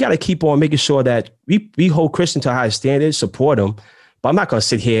we got to keep on making sure that we hold Christian to a high standard, support him. But I'm not going to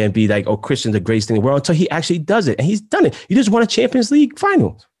sit here and be like, oh, Christian's the greatest thing in the world until he actually does it. And he's done it. You just won a Champions League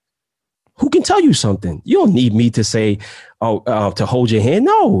final. Who can tell you something? You don't need me to say, to hold your hand.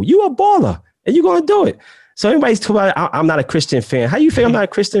 No, you a baller and you're going to do it. So everybody's talking about, I'm not a Christian fan. How you feel I'm not a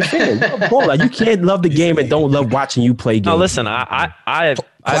Christian fan? You're a baller. You can't love the game and don't love watching you play games. No, listen, I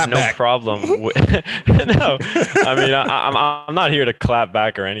have no problem with, no, I mean, I'm not here to clap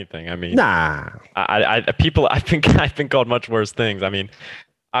back or anything. I mean, nah, I've been called much worse things. I mean,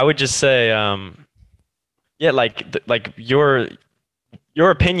 I would just say, like your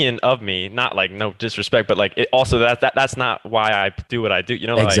opinion of me, not like no disrespect, but like it also that's not why I do what I do.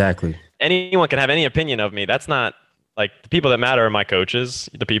 Exactly. Like, anyone can have any opinion of me. That's not like the people that matter are my coaches,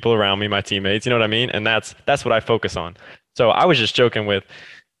 the people around me, my teammates. You know what I mean? And that's what I focus on. So I was just joking with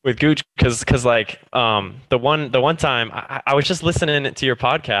Gooch because like the one time I was just listening to your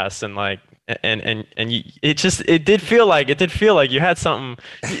podcast and like. And it did feel like you had something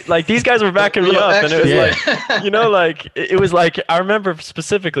like these guys were backing me up and it was like, it was like, I remember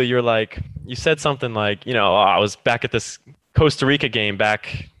specifically you said something like, I was back at this Costa Rica game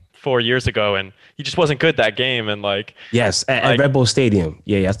back 4 years ago and he just wasn't good that game. And like, yes, at Red Bull Stadium.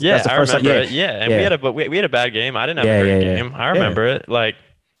 That's the first time. And we had a bad game. I didn't have a great game. I remember it. Like,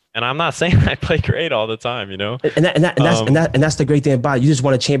 and I'm not saying I play great all the time, And that's the great thing about it. You just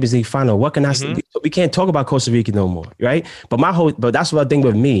won a Champions League final. What can I say? We can't talk about Costa Rica no more, right? But that's what I think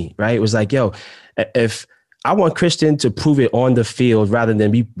with me, right? It was like, if I want Christian to prove it on the field rather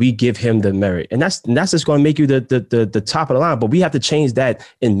than we give him the merit, and that's just going to make you the top of the line. But we have to change that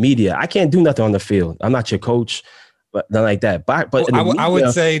in media. I can't do nothing on the field. I'm not your coach, but nothing like that. But I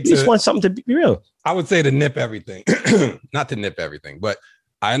would say you just want something to be real. I would say to nip everything, not to nip everything, but.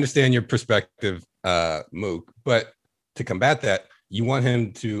 I understand your perspective, Mook, but to combat that, you want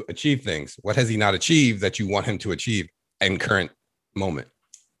him to achieve things. What has he not achieved that you want him to achieve in current moment?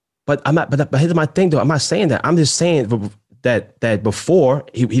 But I'm not. But here's my thing, though. I'm not saying that. I'm just saying that before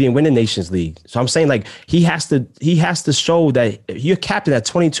he didn't win the Nations League. So I'm saying like he has to show that you're captain at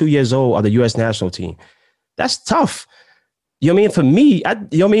 22 years old of the U.S. national team. That's tough. You know what I mean? For me, you know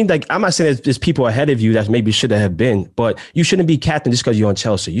what I mean? Like, I'm not saying there's people ahead of you that maybe should have been, but you shouldn't be captain just because you're on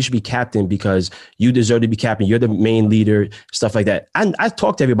Chelsea. You should be captain because you deserve to be captain. You're the main leader, stuff like that. And I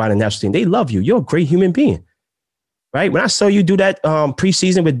talk to everybody in the national team. They love you. You're a great human being. right? When I saw you do that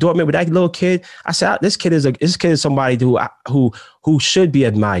preseason with Dortmund with that little kid, I said, this kid is somebody who should be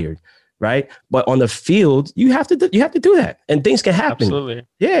admired, right? But on the field, you have to do that, and things can happen. Absolutely.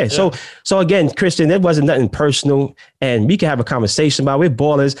 Yeah. So again, Christian, there wasn't nothing personal, and we can have a conversation about we're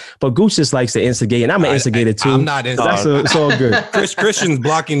ballers, but Goose just likes to instigate, and I'm an instigator too. I'm not instigating. It's all good. Christian's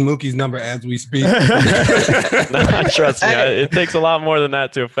blocking Mookie's number as we speak. Trust me, it takes a lot more than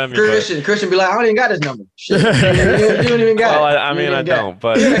that to offend me. Christian be like, I don't even got his number. Shit. You don't even got it. Well, I don't,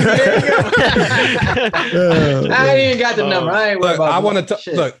 but I ain't even got the number. I ain't worried about. I want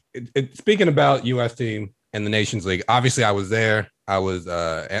to look. Speaking about U.S. team and the Nations League, obviously I was there. I was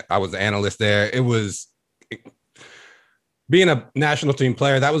an analyst there. It was being a national team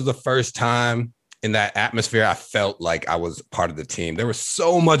player. That was the first time in that atmosphere I felt like I was part of the team. There was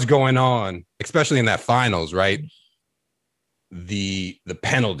so much going on, especially in that finals, right? The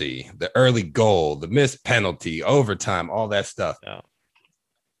penalty, the early goal, the missed penalty, overtime, all that stuff. Yeah.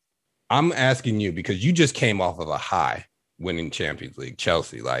 I'm asking you because you just came off of a high winning Champions League,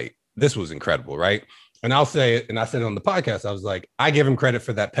 Chelsea. Like, this was incredible, right? And I'll say it, and I said it on the podcast, I was like, I give him credit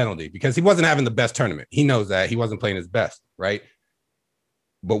for that penalty because he wasn't having the best tournament. He knows that. He wasn't playing his best, right?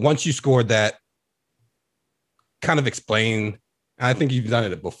 But once you scored that, kind of explain, I think you've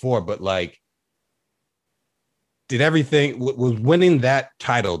done it before, but like, did everything, was winning that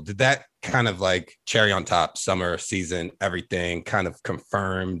title, did that kind of like cherry on top, summer, season, everything kind of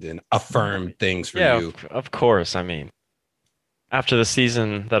confirmed and affirmed things for you? Of course. I mean, after the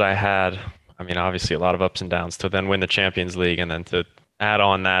season that I had, I mean, obviously a lot of ups and downs to then win the Champions League and then to add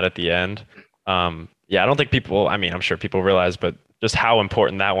on that at the end. I don't think people, I mean, I'm sure people realize, but just how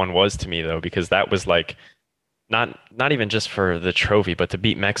important that one was to me though, because that was like, not even just for the trophy, but to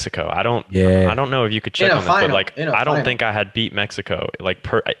beat Mexico. I don't know if you could check on this, but like, I don't think I had beat Mexico,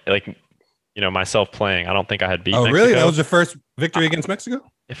 myself playing. I don't think I had beat Mexico. Oh, really? That was your first victory against Mexico?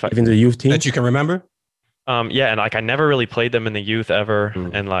 Even the youth team? That you can remember? Yeah, and like I never really played them in the youth ever,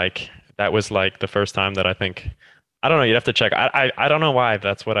 and like that was like the first time that I think, I don't know, you'd have to check. I don't know why.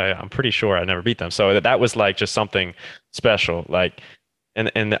 That's what I'm pretty sure I never beat them. So that was like just something special. Like,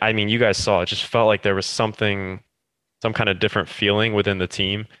 and I mean, you guys saw it. Just felt like there was some kind of different feeling within the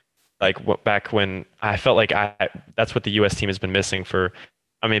team. Like back when I felt like that's what the U.S. team has been missing for.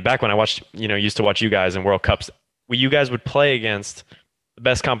 I mean, back when I watched, used to watch you guys in World Cups, you guys would play against the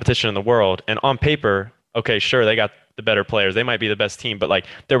best competition in the world, and on paper, okay, sure, they got the better players. They might be the best team, but like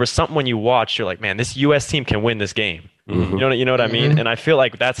there was something when you watch, you're like, man, this U.S. team can win this game. Mm-hmm. You know what I mean? And I feel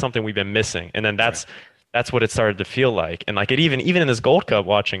like that's something we've been missing. And then that's what it started to feel like. And like it even in this Gold Cup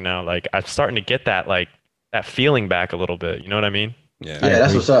watching now, like I'm starting to get that like that feeling back a little bit. You know what I mean? Yeah,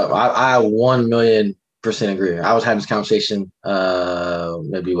 that's what's up. I 1,000,000% agree. I was having this conversation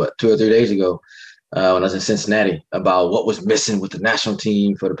maybe 2 or 3 days ago when I was in Cincinnati about what was missing with the national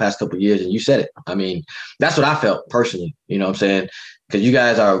team for the past couple of years. And you said it. I mean, that's what I felt personally, you know what I'm saying? Because you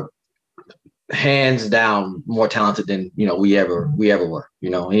guys are hands down more talented than, we ever were.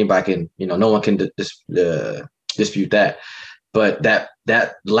 Anybody can, no one can dispute that. But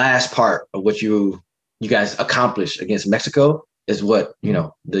that last part of what you guys accomplished against Mexico is what,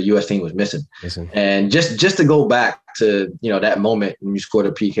 the U.S. team was missing. And just to go back to, that moment when you scored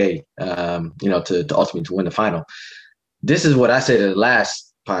a PK, to ultimately to win the final. This is what I said in the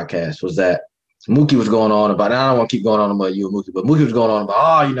last podcast was that Mookie was going on about, and I don't want to keep going on about you and Mookie, but Mookie was going on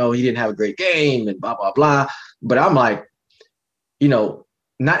about, he didn't have a great game and blah, blah, blah. But I'm like,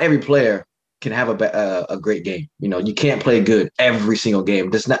 not every player can have a great game. You can't play good every single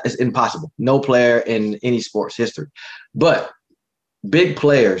game. It's impossible. No player in any sports history. But big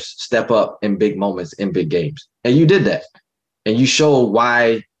players step up in big moments in big games. And you did that. And you show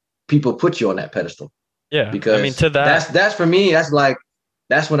why people put you on that pedestal. Yeah. Because I mean, to that, that's for me, that's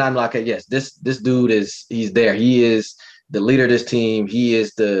when I'm like, yes, this dude he's there. He is the leader of this team. He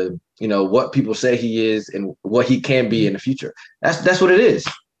is the, what people say he is and what he can be in the future. That's what it is.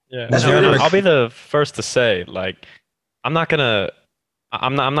 Yeah. I'll be the first to say, like, I'm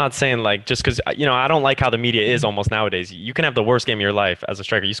not saying like just because I don't like how the media is almost nowadays. You can have the worst game of your life as a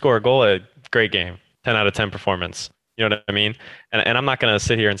striker. You score a goal, a great game, 10 out of 10 performance. You know what I mean? And I'm not going to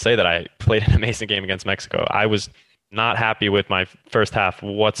sit here and say that I played an amazing game against Mexico. I was not happy with my first half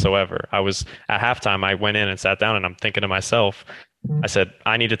whatsoever. I was at halftime. I went in and sat down, and I'm thinking to myself, I said,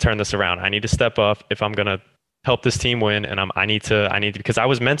 I need to turn this around. I need to step up if I'm going to help this team win. And I need to because I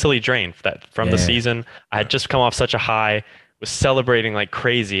was mentally drained from the season. I had just come off such a high, was celebrating like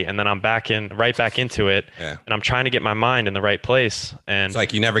crazy, and then I'm right back into it. Yeah. And I'm trying to get my mind in the right place. And it's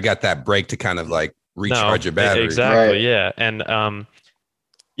like you never got that break to kind of like recharge your battery. Exactly. Right. Yeah. And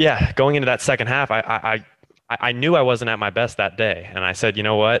going into that second half, I I knew I wasn't at my best that day. And I said, you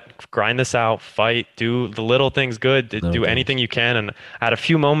know what? Grind this out, fight, do the little things good, do anything you can. And I had a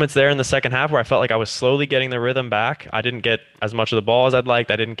few moments there in the second half where I felt like I was slowly getting the rhythm back. I didn't get as much of the ball as I'd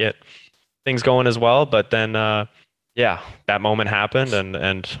liked. I didn't get things going as well. But then, yeah, that moment happened,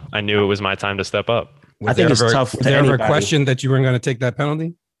 and I knew it was my time to step up. I think it's tough. Was there ever a question that you weren't going to take that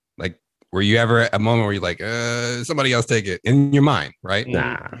penalty? Like, were you ever at a moment where you're like, somebody else take it in your mind, right?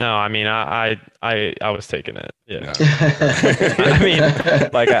 Nah. No, I mean, I was taking it. Yeah. I mean,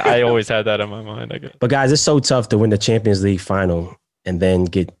 like I always had that in my mind, I guess. But guys, it's so tough to win the Champions League final and then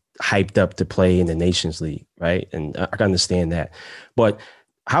get hyped up to play in the Nations League, right? And I can understand that. But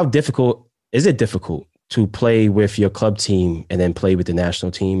how difficult is it to play with your club team and then play with the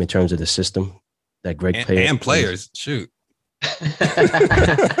national team in terms of the system that Greg plays? And players, shoot.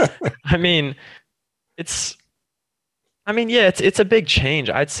 I mean, it's a big change.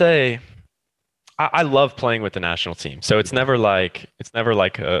 I'd say I love playing with the national team. So it's never like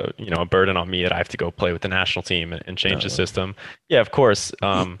a, a burden on me that I have to go play with the national team and change the system. Yeah, of course.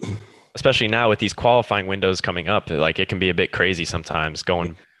 Especially now with these qualifying windows coming up, like it can be a bit crazy sometimes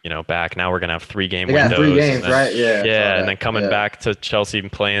going, back. Now we're going to have 3-game windows. Yeah, 3 games, right? Yeah. Yeah. And then coming back to Chelsea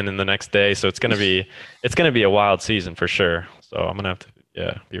and playing in the next day. So it's going to be a wild season for sure. So I'm going to have to,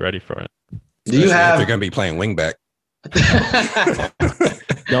 be ready for it. Do you have, they're going to be playing wing back.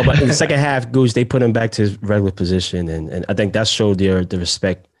 No, but in the second half, Goose, they put him back to his regular position. And I think that showed the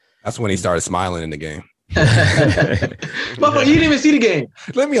respect. That's when he started smiling in the game. Motherfucker, you didn't even see the game.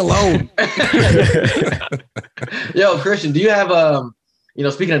 Let me alone. Yo, Christian, do you have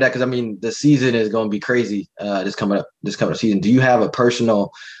speaking of that, because I mean the season is going to be crazy this coming season. Do you have a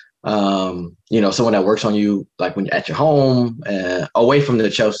personal someone that works on you, like when you're at your home, away from the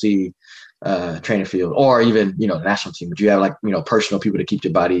Chelsea training field, or even the national team? Do you have personal people to keep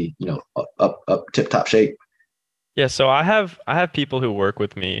your body up tip top shape? Yeah, so I have people who work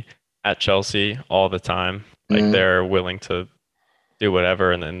with me at Chelsea all the time. Like they're willing to do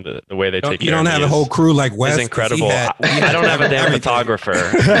whatever, and then the way they take care of me. You don't have a whole crew like Wes. Is incredible. I don't have a damn photographer.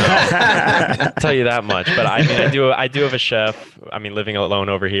 I'll tell you that much. But I mean, I do have a chef. I mean, living alone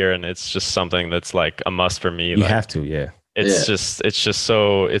over here, and it's just something that's like a must for me. You have to, yeah. It's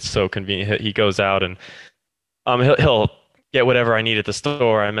so convenient. He goes out and he'll get whatever I need at the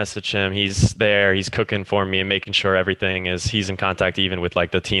store. I message him. He's there. He's cooking for me and making sure he's in contact even with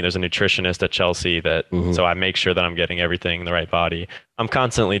like the team. There's a nutritionist at Chelsea so I make sure that I'm getting everything in the right body. I'm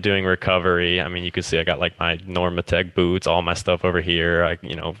constantly doing recovery. I mean, you can see I got like my Normatec boots, all my stuff over here. I,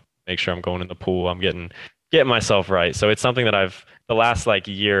 make sure I'm going in the pool. I'm getting myself right. So it's something that the last like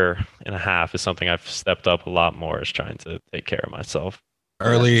year and a half is something I've stepped up a lot more, is trying to take care of myself.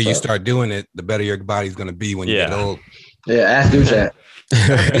 Earlier you start doing it, the better your body's going to be when you get old. Yeah, ask Dude that.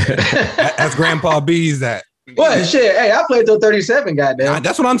 That's Grandpa B's that. What shit? Hey, I played till 37, goddamn.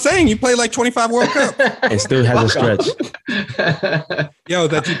 That's what I'm saying. You played like 25 World Cup. And still has a stretch. Yo,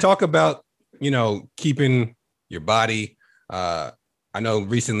 that you talk about, keeping your body. I know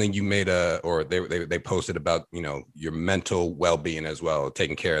recently you made they posted about, your mental well-being as well,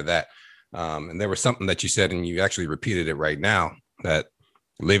 taking care of that. And there was something that you said, and you actually repeated it right now, that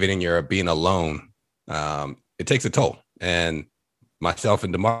being alone, it takes a toll. And myself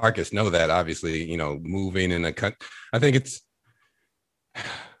and DeMarcus know that, obviously, moving in a country, I think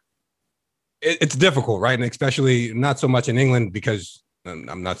it's difficult, right? And especially not so much in England, because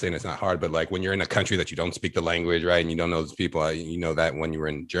I'm not saying it's not hard, but like when you're in a country that you don't speak the language, right? And you don't know those people, that when you were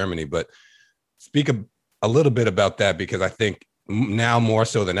in Germany, but speak a little bit about that, because I think now more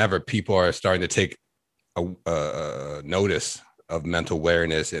so than ever, people are starting to take a notice of mental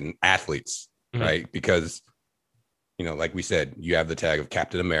awareness in athletes, right? Because like we said, you have the tag of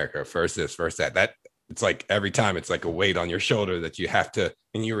Captain America, first this, first that. That it's like every time it's like a weight on your shoulder that you have to.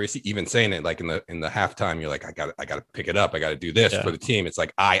 And you were even saying it like in the halftime, you're like, I got to pick it up. I got to do this for the team. It's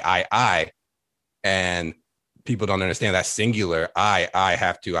like I, and people don't understand that singular. I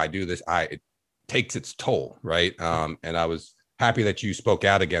have to. I do this. It takes its toll, right? And I was happy that you spoke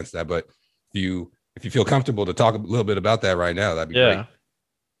out against that. But if you feel comfortable to talk a little bit about that right now, that'd be great.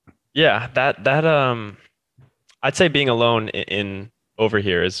 Yeah, that I'd say being alone in over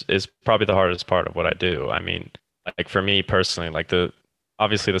here is probably the hardest part of what I do. I mean, like for me personally, like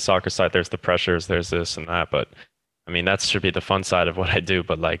obviously the soccer side, there's the pressures, there's this and that, but I mean, that should be the fun side of what I do.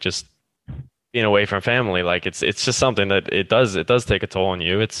 But like just being away from family, like it's just something that it does take a toll on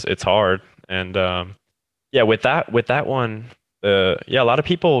you. It's hard. And with that one, a lot of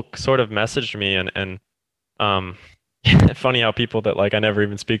people sort of messaged me and Funny how people that like I never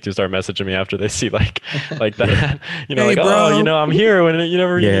even speak to start messaging me after they see like that. You know, Hey, like, bro. oh, you know, I'm here when you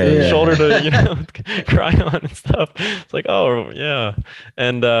never shoulder to, you know, cry on and stuff. It's like, oh yeah.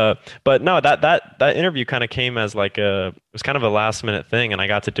 And but no, that interview kind of came as like it was kind of a last minute thing, and I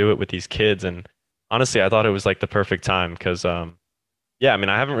got to do it with these kids. And honestly, I thought it was like the perfect time because yeah, I mean,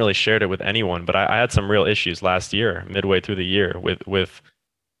 I haven't really shared it with anyone, but I had some real issues last year, midway through the year, with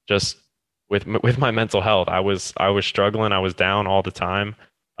just with my mental health. I was struggling. I was down all the time.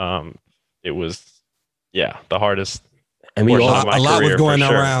 It was, yeah, the hardest And we portion all of my a lot was career going for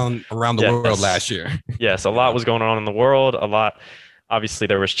sure. around the world last year. Yes, a You lot know? was going on in the world. A lot. Obviously,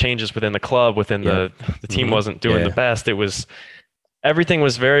 there was changes within the club. Within the team wasn't doing the best. It was everything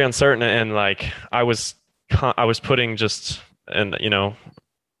was very uncertain, and like I was putting just and you know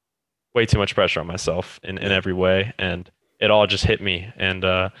way too much pressure on myself in every way, and it all just hit me. And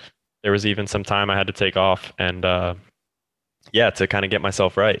there was even some time I had to take off, and yeah, to kind of get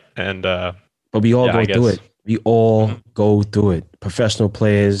myself right. And But we all yeah, go through it. We all go through it. Professional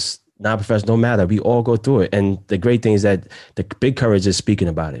players, non-professional, no matter. We all go through it. And the great thing is that the big courage is speaking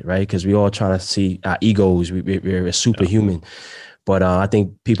about it, right? Because we all trying to see our egos. We're superhuman. But I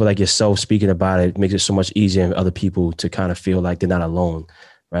think people like yourself speaking about it makes it so much easier for other people to kind of feel like they're not alone,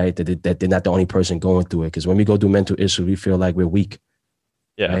 right? That they're not the only person going through it. Because when we go through mental issues, we feel like we're weak.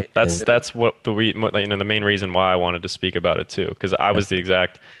 Yeah, right? That's what the main reason why I wanted to speak about it too, because I was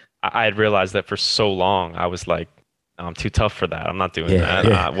I had realized that for so long I was like, I'm too tough for that. I'm not doing that.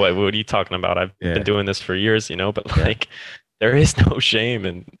 Yeah. What are you talking about? I've been doing this for years, you know. But like, there is no shame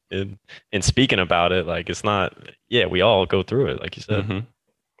in speaking about it. Like, it's not. Yeah, we all go through it, like you said.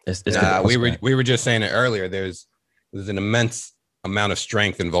 We were just saying it earlier. There's an immense amount of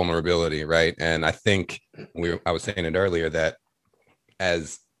strength and vulnerability, right? And I think I was saying it earlier that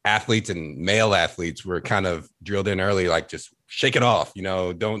as athletes and male athletes, we're kind of drilled in early, like just shake it off, you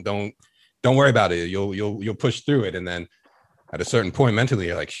know, don't worry about it. You'll push through it. And then at a certain point mentally,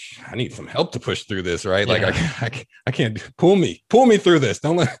 you're like, I need some help to push through this, right? Yeah. Like I can't pull me through this.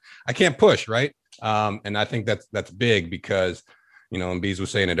 I can't push, right? And I think that's big because, you know, and Bees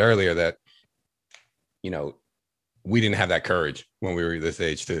was saying it earlier that, you know, we didn't have that courage when we were this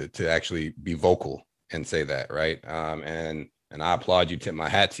age to actually be vocal and say that, right? And I applaud you, tip my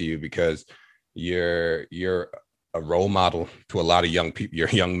hat to you, because you're a role model to a lot of young people. You're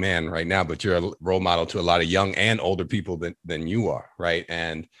a young man right now, but you're a role model to a lot of young and older people than you are, right?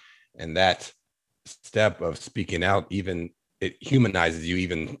 And that step of speaking out, even it humanizes you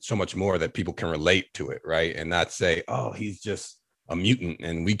even so much more that people can relate to it, right? And not say, oh, he's just a mutant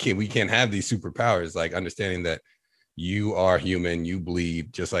and we can't have these superpowers. Like understanding that you are human, you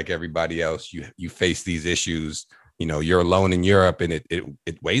bleed just like everybody else. You face these issues. You know, you're alone in Europe and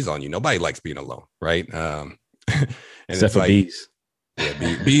it weighs on you. Nobody likes being alone, right? And except for like, Bees. Yeah,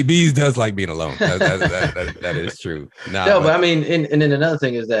 Bees does like being alone. That is true. But I mean, and then another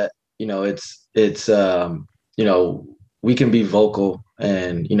thing is that, you know, it's you know, we can be vocal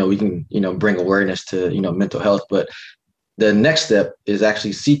and, you know, we can, you know, bring awareness to, you know, mental health, but the next step is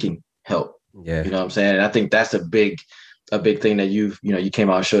actually seeking help. Yeah. You know what I'm saying? And I think that's a big thing that you came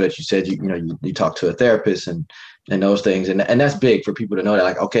out and showed that you said, you talked to a therapist and those things. And that's big for people to know that,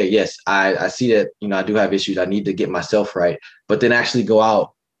 like, okay, yes, I see that, you know, I do have issues. I need to get myself right, but then actually go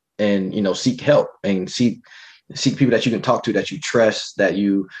out and, you know, seek help and seek people that you can talk to, that you trust, that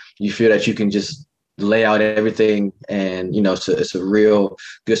you feel that you can just lay out everything. And, you know, it's a real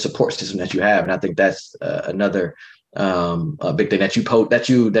good support system that you have. And I think that's another a big thing that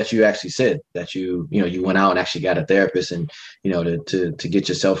you actually said, that you went out and actually got a therapist and, you know, to get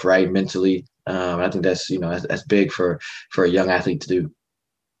yourself right mentally. I think that's, you know, that's big for a young athlete to do.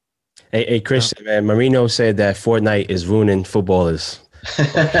 Hey, Christian, man, Marino said that Fortnite is ruining footballers.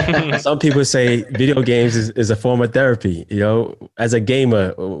 Some people say video games is a form of therapy. You know, as a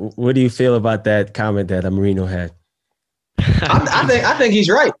gamer, what do you feel about that comment that Marino had? I think he's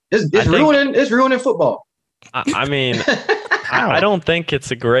right. It's ruining football. I mean, I don't think it's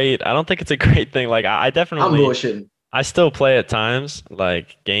a great thing. Like I definitely, I'm bullshitting. I still play at times,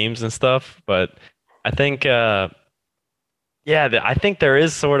 like games and stuff, but I think, I think there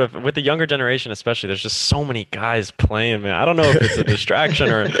is sort of, with the younger generation especially, there's just so many guys playing, man. I don't know if it's a distraction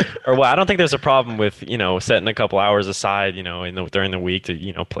or what. I don't think there's a problem with, you know, setting a couple hours aside, you know, during the week to,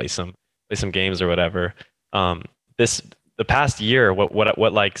 you know, play some games or whatever. The past year,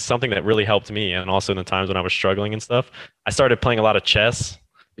 what like something that really helped me, and also in the times when I was struggling and stuff, I started playing a lot of chess.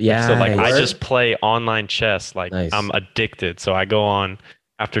 Yeah. So like I just play online chess. Like nice. I'm addicted. So I go on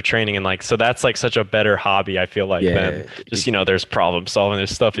after training, and like, so that's like such a better hobby, I feel like, than just, you know, there's problem solving, there's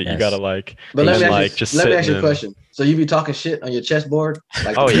stuff that you gotta like. But let me ask you a question. So you be talking shit on your chessboard?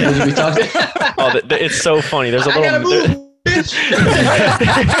 Like, oh yeah, you be talking. It's so funny. There's a little. There's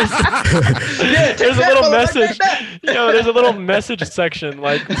a little message. You know, there's a little message section,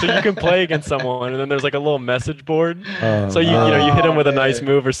 like, so you can play against someone, and then there's like a little message board. So you know, you hit them with a nice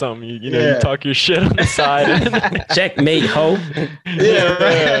move or something. You know, you talk your shit on the side. Checkmate, ho.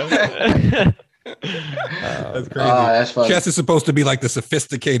 Yeah. That's crazy. That's funny. Chess is supposed to be like the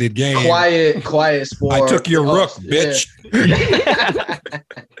sophisticated game. Quiet sport. I took your rook, bitch.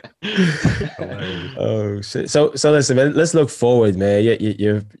 Oh shit. So listen, man, let's look forward, man.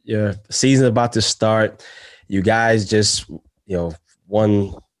 Your season's about to start. You guys just, you know,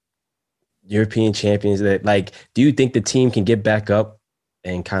 won European champions. That, like, do you think the team can get back up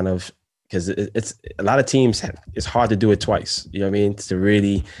and kind of, because it's a lot of teams, it's hard to do it twice. You know what I mean? To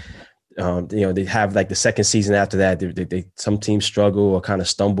really, you know, they have like the second season after that. They some teams struggle or kind of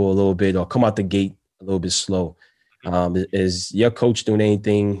stumble a little bit or come out the gate a little bit slow. Is your coach doing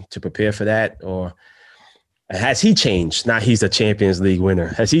anything to prepare for that, or has he changed? Now he's a Champions League winner.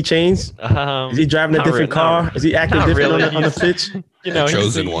 Has he changed? Is he driving a different car? Is he acting different really. on the pitch? You know,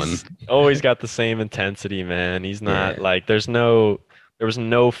 chosen one. Always got the same intensity, man. He's not like, there was no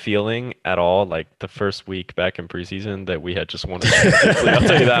feeling at all like the first week back in preseason that we had just won a Champions League. I'll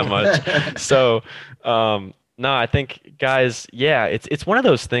tell you that much. So, no, I think, guys, it's one of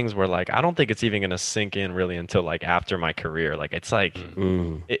those things where, like, I don't think it's even going to sink in really until like after my career. Like, it's like,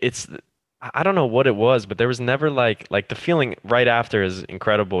 I don't know what it was, but there was never like the feeling right after is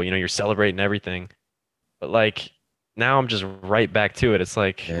incredible. You know, you're celebrating everything, but like now I'm just right back to it. It's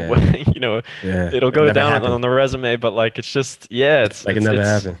like, you know, it'll go down on the resume, but like, it's just, it's like it never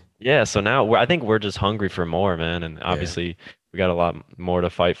happened. Yeah. So now I think we're just hungry for more, man. And obviously we got a lot more to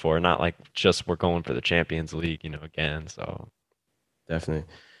fight for. Not like just we're going for the Champions League, you know, again. So definitely.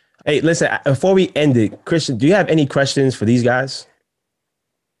 Hey, listen, before we end it, Christian, do you have any questions for these guys?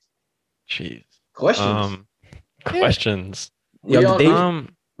 Jeez. Questions.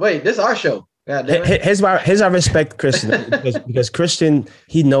 Wait, this is our show. Here's why I respect Christian, because Christian,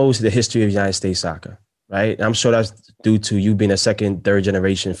 he knows the history of United States soccer, right? And I'm sure that's due to you being a second, third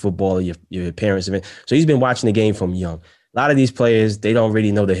generation footballer, your parents have been. So he's been watching the game from young. A lot of these players, they don't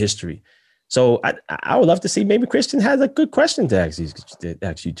really know the history. So I would love to see maybe Christian has a good question to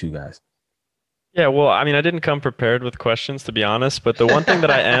ask you two guys. Yeah, well, I mean, I didn't come prepared with questions, to be honest. But the one thing that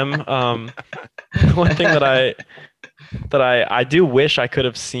I am, one thing that I do wish I could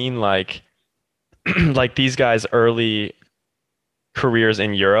have seen, like these guys' early careers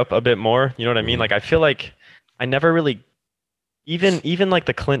in Europe a bit more. You know what I mean? Like, I feel like I never really, even like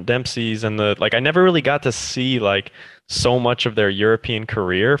the Clint Dempseys and I never really got to see like so much of their European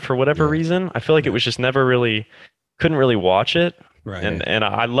career for whatever reason. I feel like it was just never really, couldn't really watch it. Right. And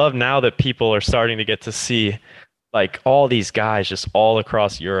I love now that people are starting to get to see like all these guys just all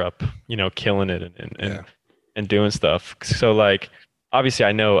across Europe, you know, killing it and doing stuff. So like, obviously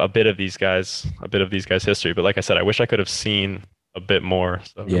I know a bit of these guys' history, but like I said, I wish I could have seen a bit more.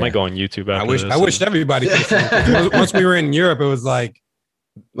 So I might go on YouTube after this. I wish everybody could have seen it. Once we were in Europe, it was like,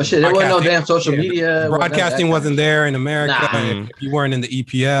 but shit, there wasn't no damn social media. Broadcasting wasn't there in America. If you weren't in the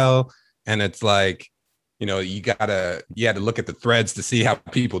EPL, and it's like, you know, you had to look at the threads to see how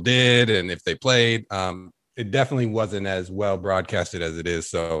people did and if they played. It definitely wasn't as well broadcasted as it is.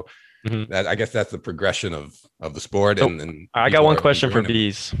 So I guess that's the progression of the sport. So and I got one question for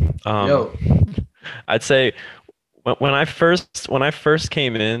Bees. I'd say when I first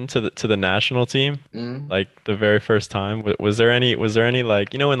came into the national team, like the very first time, was there any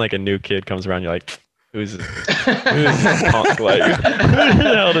like, you know, when like a new kid comes around, you're like, Who's this punk? Like, who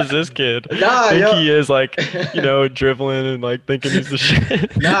the hell does this kid think he is? Like, you know, dribbling and like thinking he's the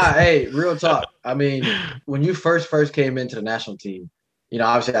shit. Hey, real talk. I mean, when you first came into the national team, you know,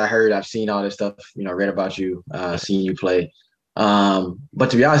 obviously I've seen all this stuff, you know, read about you, seen you play. But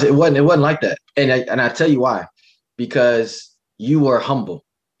to be honest, it wasn't like that. And I tell you why, because you were humble,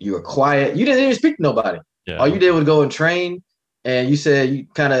 you were quiet, you didn't even speak to nobody. Yeah. All you did was go and train. And you said you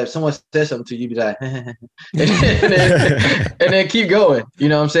kind of, someone said something to you, you'd be like, and then keep going. You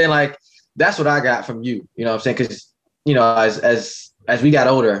know what I'm saying? Like, that's what I got from you. You know what I'm saying? Because, you know, as we got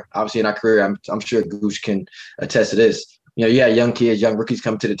older, obviously in our career, I'm sure Gooch can attest to this. You know, you had young kids, young rookies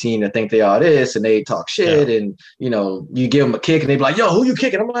come to the team that think they are this, and they talk shit, and, you know, you give them a kick, and they be like, yo, who you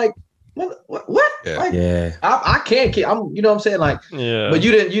kicking? I'm like, what? Yeah. Like, I can't kick. You know what I'm saying? Like, but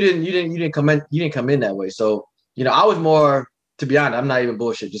you didn't come in that way. So, you know, I was more, to be honest, I'm not even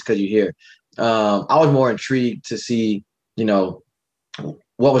bullshit just because you're here. I was more intrigued to see, you know,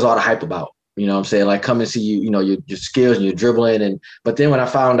 what was all the hype about? You know what I'm saying? Like come and see you, your skills and your dribbling. But then when I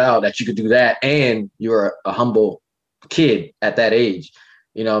found out that you could do that and you're a humble kid at that age,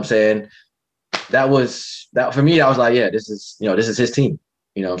 you know what I'm saying? That for me, I was like, yeah, this is his team.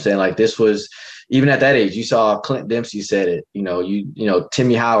 You know what I'm saying? Like this was, even at that age, you saw Clint Dempsey said it,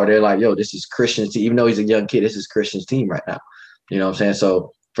 Timmy Howard, they're like, yo, this is Christian's team. Even though he's a young kid, this is Christian's team right now. You know what I'm saying?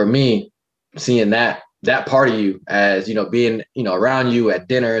 So for me, seeing that part of you as, being, around you at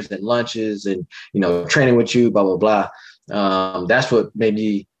dinners and lunches and, training with you, blah, blah, blah. That's what made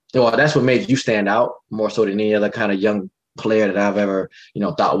you stand out more so than any other kind of young player that I've ever,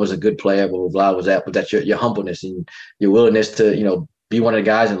 thought was a good player, blah, blah, blah, was that your humbleness and your willingness to, be one of the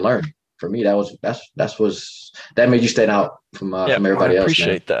guys and learn. For me, that made you stand out from everybody else. I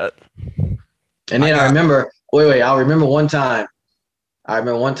appreciate that. And then I remember one time,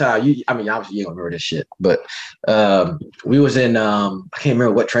 obviously you don't remember this shit, but we was in, I can't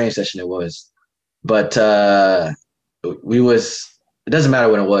remember what training session it was, but it doesn't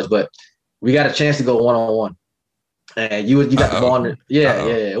matter when it was, but we got a chance to go one-on-one. And you got the ball on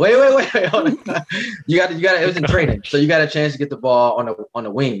yeah. Wait. Hold on. You got it was in training. So you got a chance to get the ball on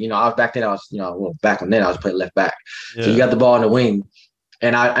the wing. Back then I was playing left back. Yeah. So you got the ball on the wing.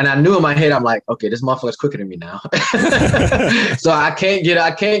 And I knew in my head, I'm like, okay, this motherfucker's quicker than me now. So I can't get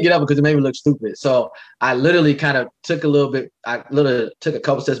up because it made me look stupid. So I literally kind of took a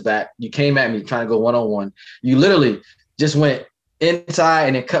couple steps back. You came at me trying to go one-on-one. You literally just went inside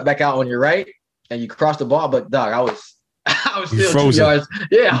and then cut back out on your right. And you crossed the ball, but dog, I was still 2 yards.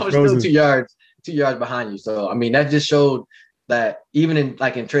 Yeah, I was still 2 yards behind you. So I mean, that just showed that even in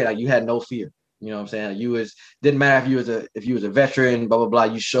trade, like you had no fear. You know what I'm saying? Didn't matter if you was a veteran, blah blah blah.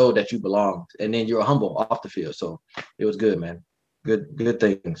 You showed that you belonged, and then you were humble off the field. So it was good, man. Good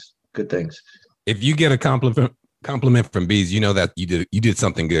things. Good things. If you get a compliment from Bees, you know that you did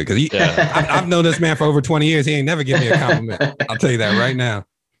something good, because I've known this man for over 20 years. He ain't never given me a compliment. I'll tell you that right now.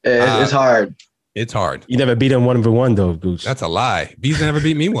 It's hard. It's hard. You never beat him 1v1 though, Goose. That's a lie. Bees never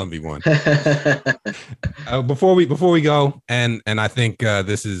beat me 1v1. Before we go, and I think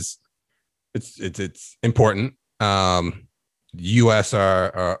this is it's important. U.S.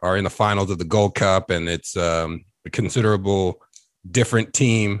 are in the finals of the Gold Cup, and it's a considerable different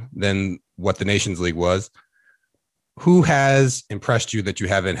team than what the Nations League was. Who has impressed you that you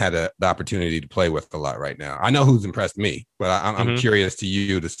haven't had the opportunity to play with a lot right now? I know who's impressed me, but I'm curious to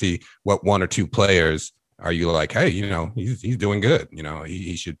you to see what one or two players are you like, hey, he's doing good.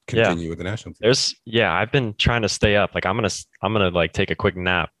 He should continue with the national team. I've been trying to stay up. Like I'm gonna like take a quick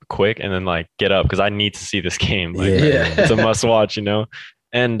nap and then like get up because I need to see this game. Like it's a must watch,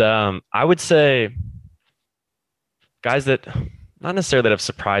 And I would say guys that not necessarily that have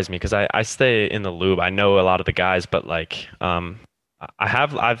surprised me, because I stay in the loop. I know a lot of the guys, but like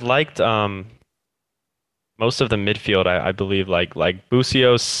I've liked most of the midfield. I believe like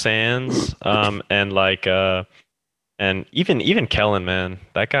Busio, Sands, and like and even Kellen, man.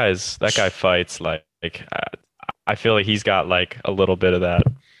 That guy fights like I feel like he's got like a little bit of that,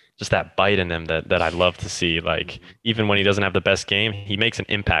 just that bite in him that I love to see. Like even when he doesn't have the best game, he makes an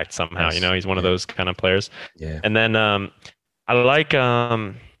impact somehow. He's one of those kind of players. Yeah. And then I like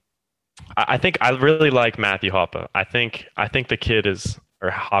I think I really like Matthew Hoppa. I think the kid is, or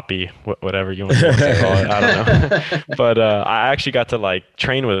Hoppy, whatever you want to call it. I don't know. But I actually got to like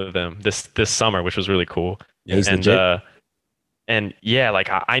train with him this summer, which was really cool. Yeah, he's legit. And yeah, like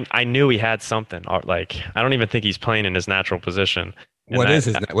I knew he had something. Like I don't even think he's playing in his natural position. What do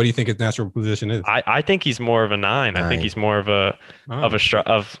you think his natural position is? I think he's more of a 9. I think he's more of a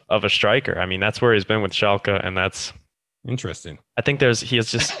striker. I mean, that's where he's been with Schalke, and that's interesting. I think he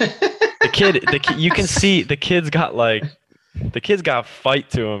has just the kid. You can see the kid's got fight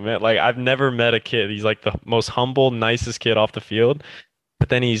to him, man. Like I've never met a kid. He's like the most humble, nicest kid off the field, but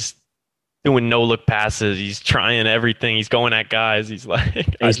then he's doing no look passes. He's trying everything. He's going at guys. He's like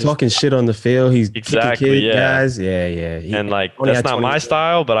he's talking shit on the field. He's exactly guys. Yeah. And like that's not my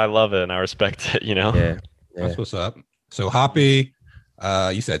style, but I love it and I respect it. Yeah. That's what's up. So Hoppy,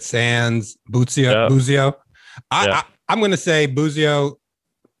 you said Sands, Buzio. I'm going to say Buzio.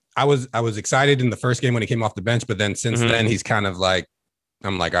 I was excited in the first game when he came off the bench, but then since then he's kind of like,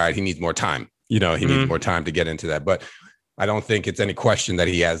 I'm like, all right, he needs more time. He needs more time to get into that. But I don't think it's any question that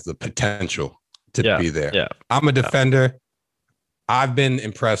he has the potential to be there. Yeah. I'm a defender. I've been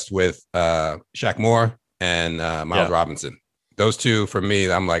impressed with Shaq Moore and Miles Robinson. Those two, for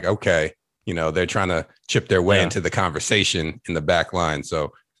me, I'm like, okay, they're trying to chip their way into the conversation in the back line.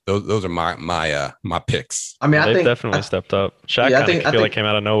 So those are my picks. I mean, I think definitely stepped up. Shaq I feel like came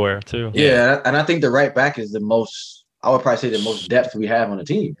out of nowhere too. Yeah, and I think the right back is the most I would probably say the most depth we have on the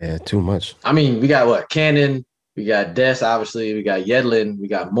team. Yeah, too much. I mean, we got what? Cannon, we got Des, obviously, we got Yedlin, we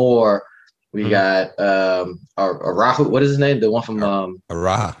got Moore, we got Arajo. What is his name? The one from Arajo.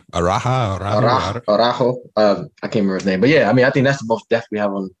 I can't remember his name, but yeah, I mean, I think that's the most depth we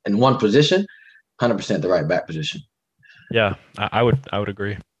have in one position, 100% the right back position. Yeah, I would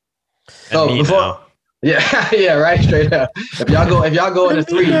agree. So yeah, right, straight up. If y'all go in a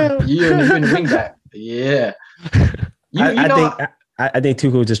 3, you're in the wing back. Yeah. I think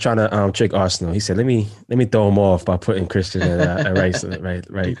Tuchel was just trying to trick Arsenal. He said, "Let me throw him off by putting Christian at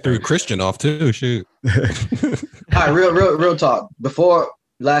right." He threw Christian off too. Shoot. All right, real talk. Before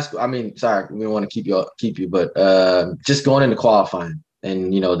sorry, we don't want to keep you, but just going into qualifying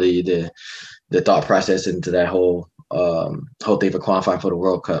and the thought process into that whole thing for qualifying for the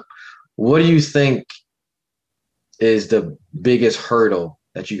World Cup. What do you think is the biggest hurdle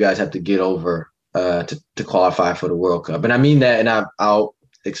that you guys have to get over to qualify for the World Cup? And I mean that, and I'll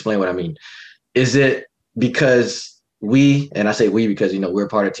explain what I mean. Is it because and I say we because we're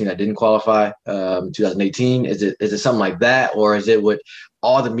part of the team that didn't qualify 2018? Is it something like that, or is it what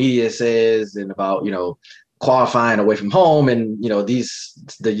all the media says and about qualifying away from home and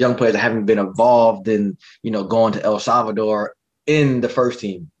the young players that haven't been involved in going to El Salvador in the first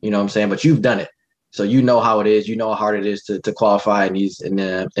team? You know what I'm saying? But you've done it. So you know how it is. You know how hard it is to qualify in these in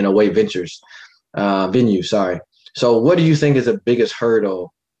away venues. Sorry. So what do you think is the biggest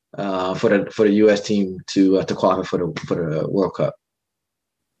hurdle for the U.S. team to qualify for the World Cup?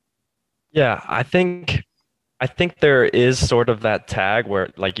 Yeah, I think there is sort of that tag where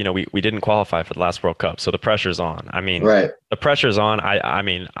we didn't qualify for the last World Cup, so the pressure's on. I mean, right. The pressure's on. I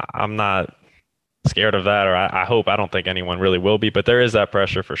mean, I'm not scared of that, or I don't think anyone really will be, but there is that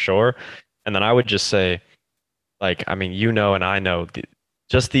pressure for sure. And then I would just say, and I know,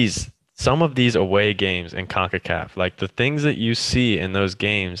 some of these away games in CONCACAF, like the things that you see in those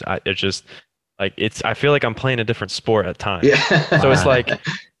games, I feel like I'm playing a different sport at times. Yeah. So it's like,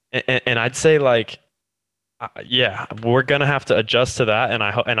 and I'd say we're gonna have to adjust to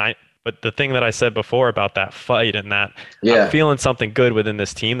that. But the thing that I said before about that fight and that I'm feeling something good within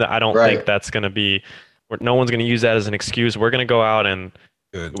this team that I don't think that's gonna be. No one's gonna use that as an excuse. We're gonna go out and.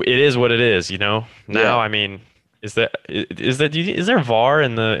 Good. It is what it is, Now, I mean, is there VAR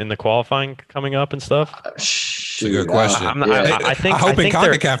in the qualifying coming up and stuff? It's a good question. I hope in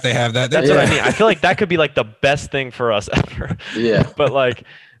CONCACAF they have that. That's what I mean. I feel like that could be like the best thing for us ever. Yeah. But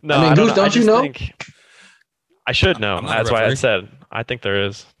no, I mean, Goose, don't you know? I should know. That's why I said I think there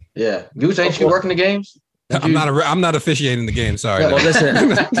is. Yeah, Goose, ain't you working the games? I'm not officiating the game. Sorry. Well,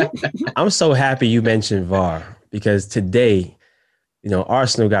 listen, I'm so happy you mentioned VAR because today.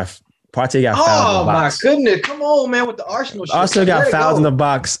 Arsenal Partey got fouled in the box. Oh my goodness! Come on, man, with the Arsenal shit. Arsenal got fouled in the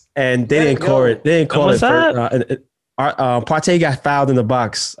box, and they didn't call it. They didn't call it. Partey got fouled in the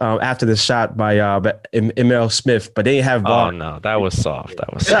box after the shot by Emil Smith, but they didn't have VAR. Oh no, that was soft.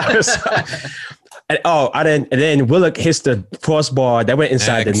 That was soft. And then Willock hits the crossbar that went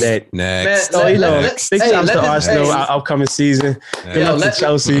inside the net. Next. So big times to Arsenal upcoming season. Good luck to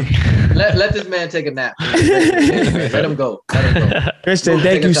Chelsea. Let this man take a nap. Let him go. Christian,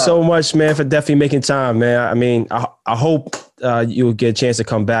 thank you so much, man, for definitely making time, man. I mean, I hope you'll get a chance to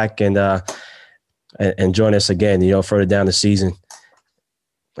come back and join us again, further down the season.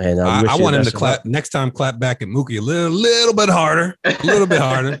 And I want him to clap next time. Clap back at Mookie a little bit harder. A little bit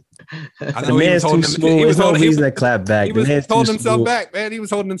harder. The man's too smooth. There's no reason to clap back. He was holding himself back, man. He was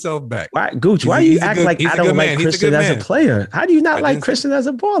holding himself back. Why, Gooch? Why do you act like I don't like Christian as a player? How do you not like Christian as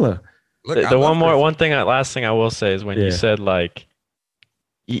a baller? Look, last thing I will say is when you said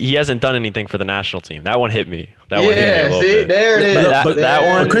he hasn't done anything for the national team. That one hit me. That one hit me a little bit. There it is. That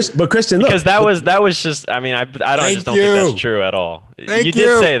one. But Christian, look, because that was just. I mean, I just don't think that's true at all. You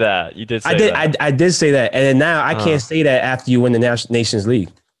did say that. You did say that. I did say that, and now I can't say that after you win the Nations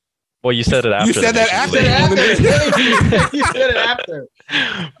League. Well, you said it after. You said that after. You said it after.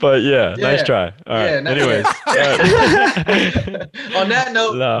 But nice try. All right. Anyways. On that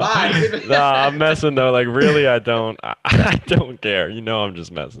note, bye. Nah, I'm messing though. Like really, I don't care. I'm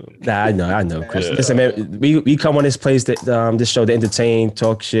just messing. Nah, I know, Chris. Yeah. Listen, man, we come on this place this show to entertain,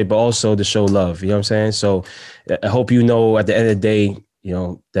 talk shit, but also to show love. You know what I'm saying? So I hope at the end of the day,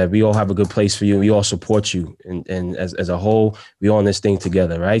 that we all have a good place for you. We all support you. And as a whole, we all in this thing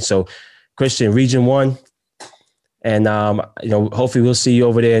together, right? So, Christian, Region 1. And, hopefully we'll see you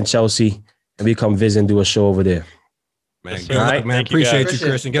over there in Chelsea and we come visit and do a show over there. Man, good luck, man. Appreciate you,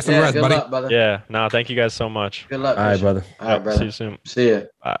 Christian. Get some rest, buddy. Luck, brother. Yeah. No, thank you guys so much. Good luck. All right, brother. All right, brother. See you soon. See ya.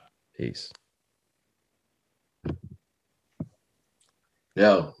 Bye. Peace.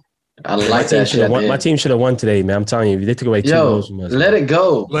 Yo. I like that shit. My team should have won today, man. I'm telling you, they took away 2 goals from us. Let it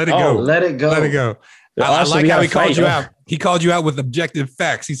go. Let it go. Let it go. Let it go. I like how he called you out. He called you out with objective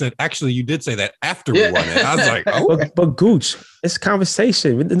facts. He said, actually, you did say that after we won it. I was like, oh. But Gooch, it's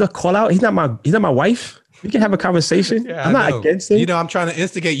conversation. The call out. He's not my wife. We can have a conversation. Yeah, I'm not against it. You know, I'm trying to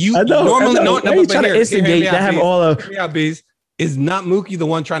instigate you. I know. Normally, trying to instigate. That have all of. Is not Mookie the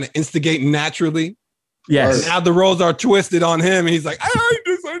one trying to instigate naturally? Yes. Now the roles are twisted on him, and he's like, I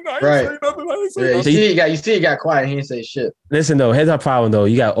didn't say nothing. You see, he got quiet. He didn't say shit. Listen, though, here's our problem, though.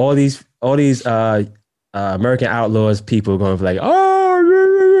 You got all these American Outlaws people going for like,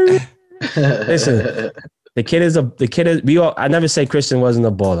 oh. Listen, the kid is. I never say Christian wasn't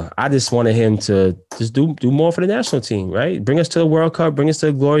a baller. I just wanted him to just do more for the national team, right? Bring us to the World Cup, bring us to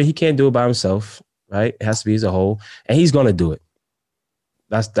the glory. He can't do it by himself, right? It has to be as a whole, and he's going to do it.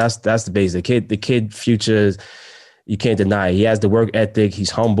 That's the base. The kid future, you can't deny it. He has the work ethic. He's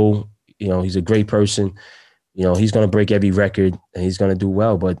humble. You know, he's a great person. You know, he's going to break every record and he's going to do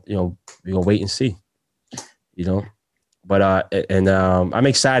well. But, you know, we're going to wait and see, you know. But I'm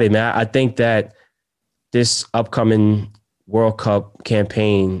excited, man. I think that this upcoming World Cup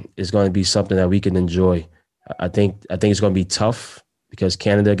campaign is going to be something that we can enjoy. I think it's going to be tough because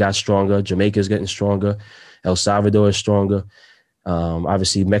Canada got stronger. Jamaica's getting stronger. El Salvador is stronger.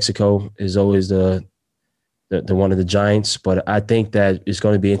 Obviously, Mexico is always the one of the giants, but I think that it's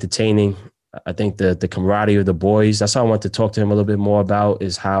going to be entertaining. I think the camaraderie of the boys. That's how I want to talk to him a little bit more about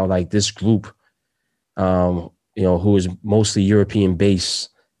is how like this group, you know, who is mostly European based,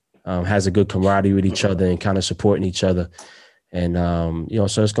 has a good camaraderie with each other and kind of supporting each other, and you know,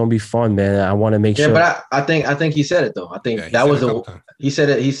 so it's going to be fun, man. I want to make sure. Yeah, but I think he said it though. I think that was he said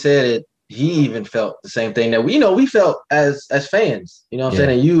it. He said it. He even felt the same thing that we felt as fans, you know what I'm saying?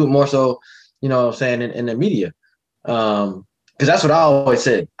 And you more so, you know what I'm saying, in the media. Because that's what I always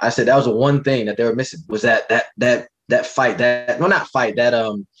said. I said that was the one thing that they were missing was that fight, that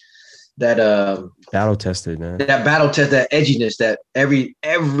battle tested, man. That battle test, that edginess that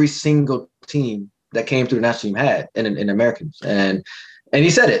every single team that came through the national team had in Americans. And he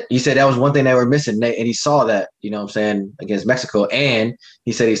said it. He said that was one thing they were missing. And he saw that, you know what I'm saying, against Mexico. And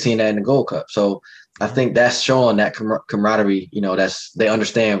he said he's seen that in the Gold Cup. So I think that's showing that camaraderie, you know, they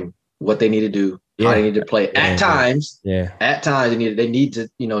understand what they need to do, how they need to play. At times, they need to,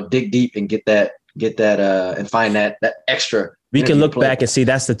 you know, dig deep and get that and find that extra. We can look back and see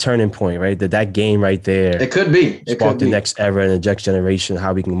that's the turning point, right? That game right there. It could be. Spark the next era and the next generation,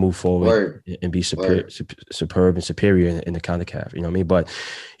 how we can move forward and be superb and superior in the CONCACAF. You know what I mean? But,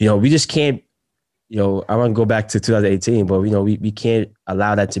 you know, we just can't, you know, I want to go back to 2018, but, you know, we can't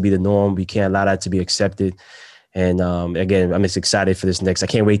allow that to be the norm. We can't allow that to be accepted. And again, I'm just excited for this next. I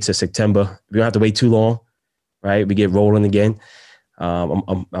can't wait till September. We don't have to wait too long, right? We get rolling again.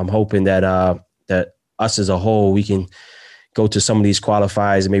 I'm hoping that that us as a whole, we can go to some of these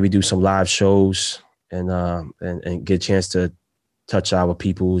qualifiers and maybe do some live shows and get a chance to touch our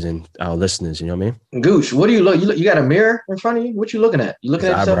peoples and our listeners. You know what I mean? Gooch, what do you look? You got a mirror in front of you? What you looking at? You looking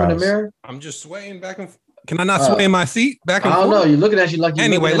at yourself in the mirror? I'm just swaying back and forth. Can I not sway in my seat back and forth? I don't know. You're looking at you like you.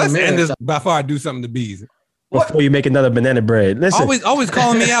 Anyway, let's end this before I do something to bees. Before you make another banana bread. Listen. Always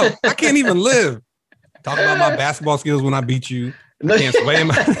calling me out. I can't even live. Talk about my basketball skills when I beat you. I can't sway in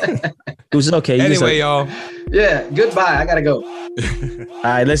my. Who's okay? Anyway, y'all. Yeah, goodbye. I gotta go. All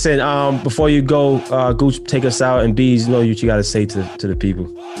right, listen. Before you go, Gooch, take us out, and Bees, you know what you got to say to the people.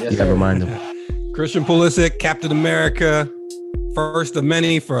 Yes, you got to remind them. Christian Pulisic, Captain America, first of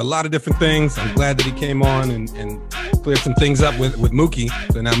many for a lot of different things. I'm glad that he came on and cleared some things up with Mookie,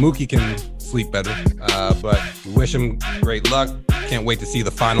 so now Mookie can sleep better. But we wish him great luck. Can't wait to see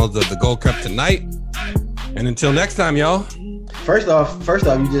the finals of the Gold Cup tonight. And until next time, y'all. First off,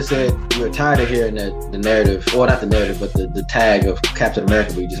 you just said you were tired of hearing the narrative, or not the narrative, but the tag of Captain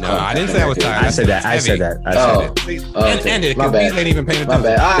America. But you just I didn't say I was tired. I said that. I said it. End it. My bad. Ain't even paying attention. My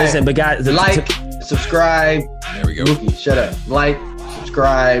bad. All right. Listen, but guys, subscribe. There we go. Mookie, shut up. Like,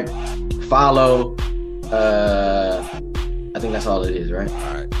 subscribe, follow. I think that's all it is, right?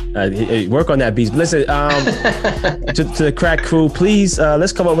 All right. Work on that, Beast. Listen, to the crack crew, please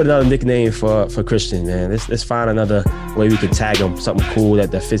let's come up with another nickname for Christian, man. Let's find another way we can tag him, something cool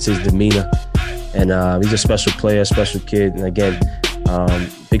that fits his demeanor. And he's a special player, special kid. And again,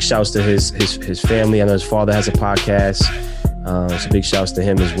 big shouts to his family. I know his father has a podcast, so big shouts to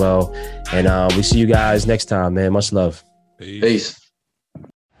him as well. And we see you guys next time, man. Much love. Peace.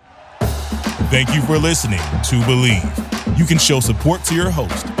 Thank you for listening to Believe. You can show support to your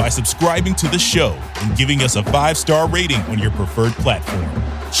host by subscribing to the show and giving us a 5-star rating on your preferred platform.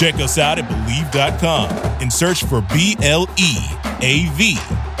 Check us out at Believe.com and search for BLEAV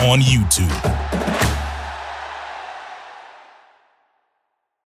on YouTube.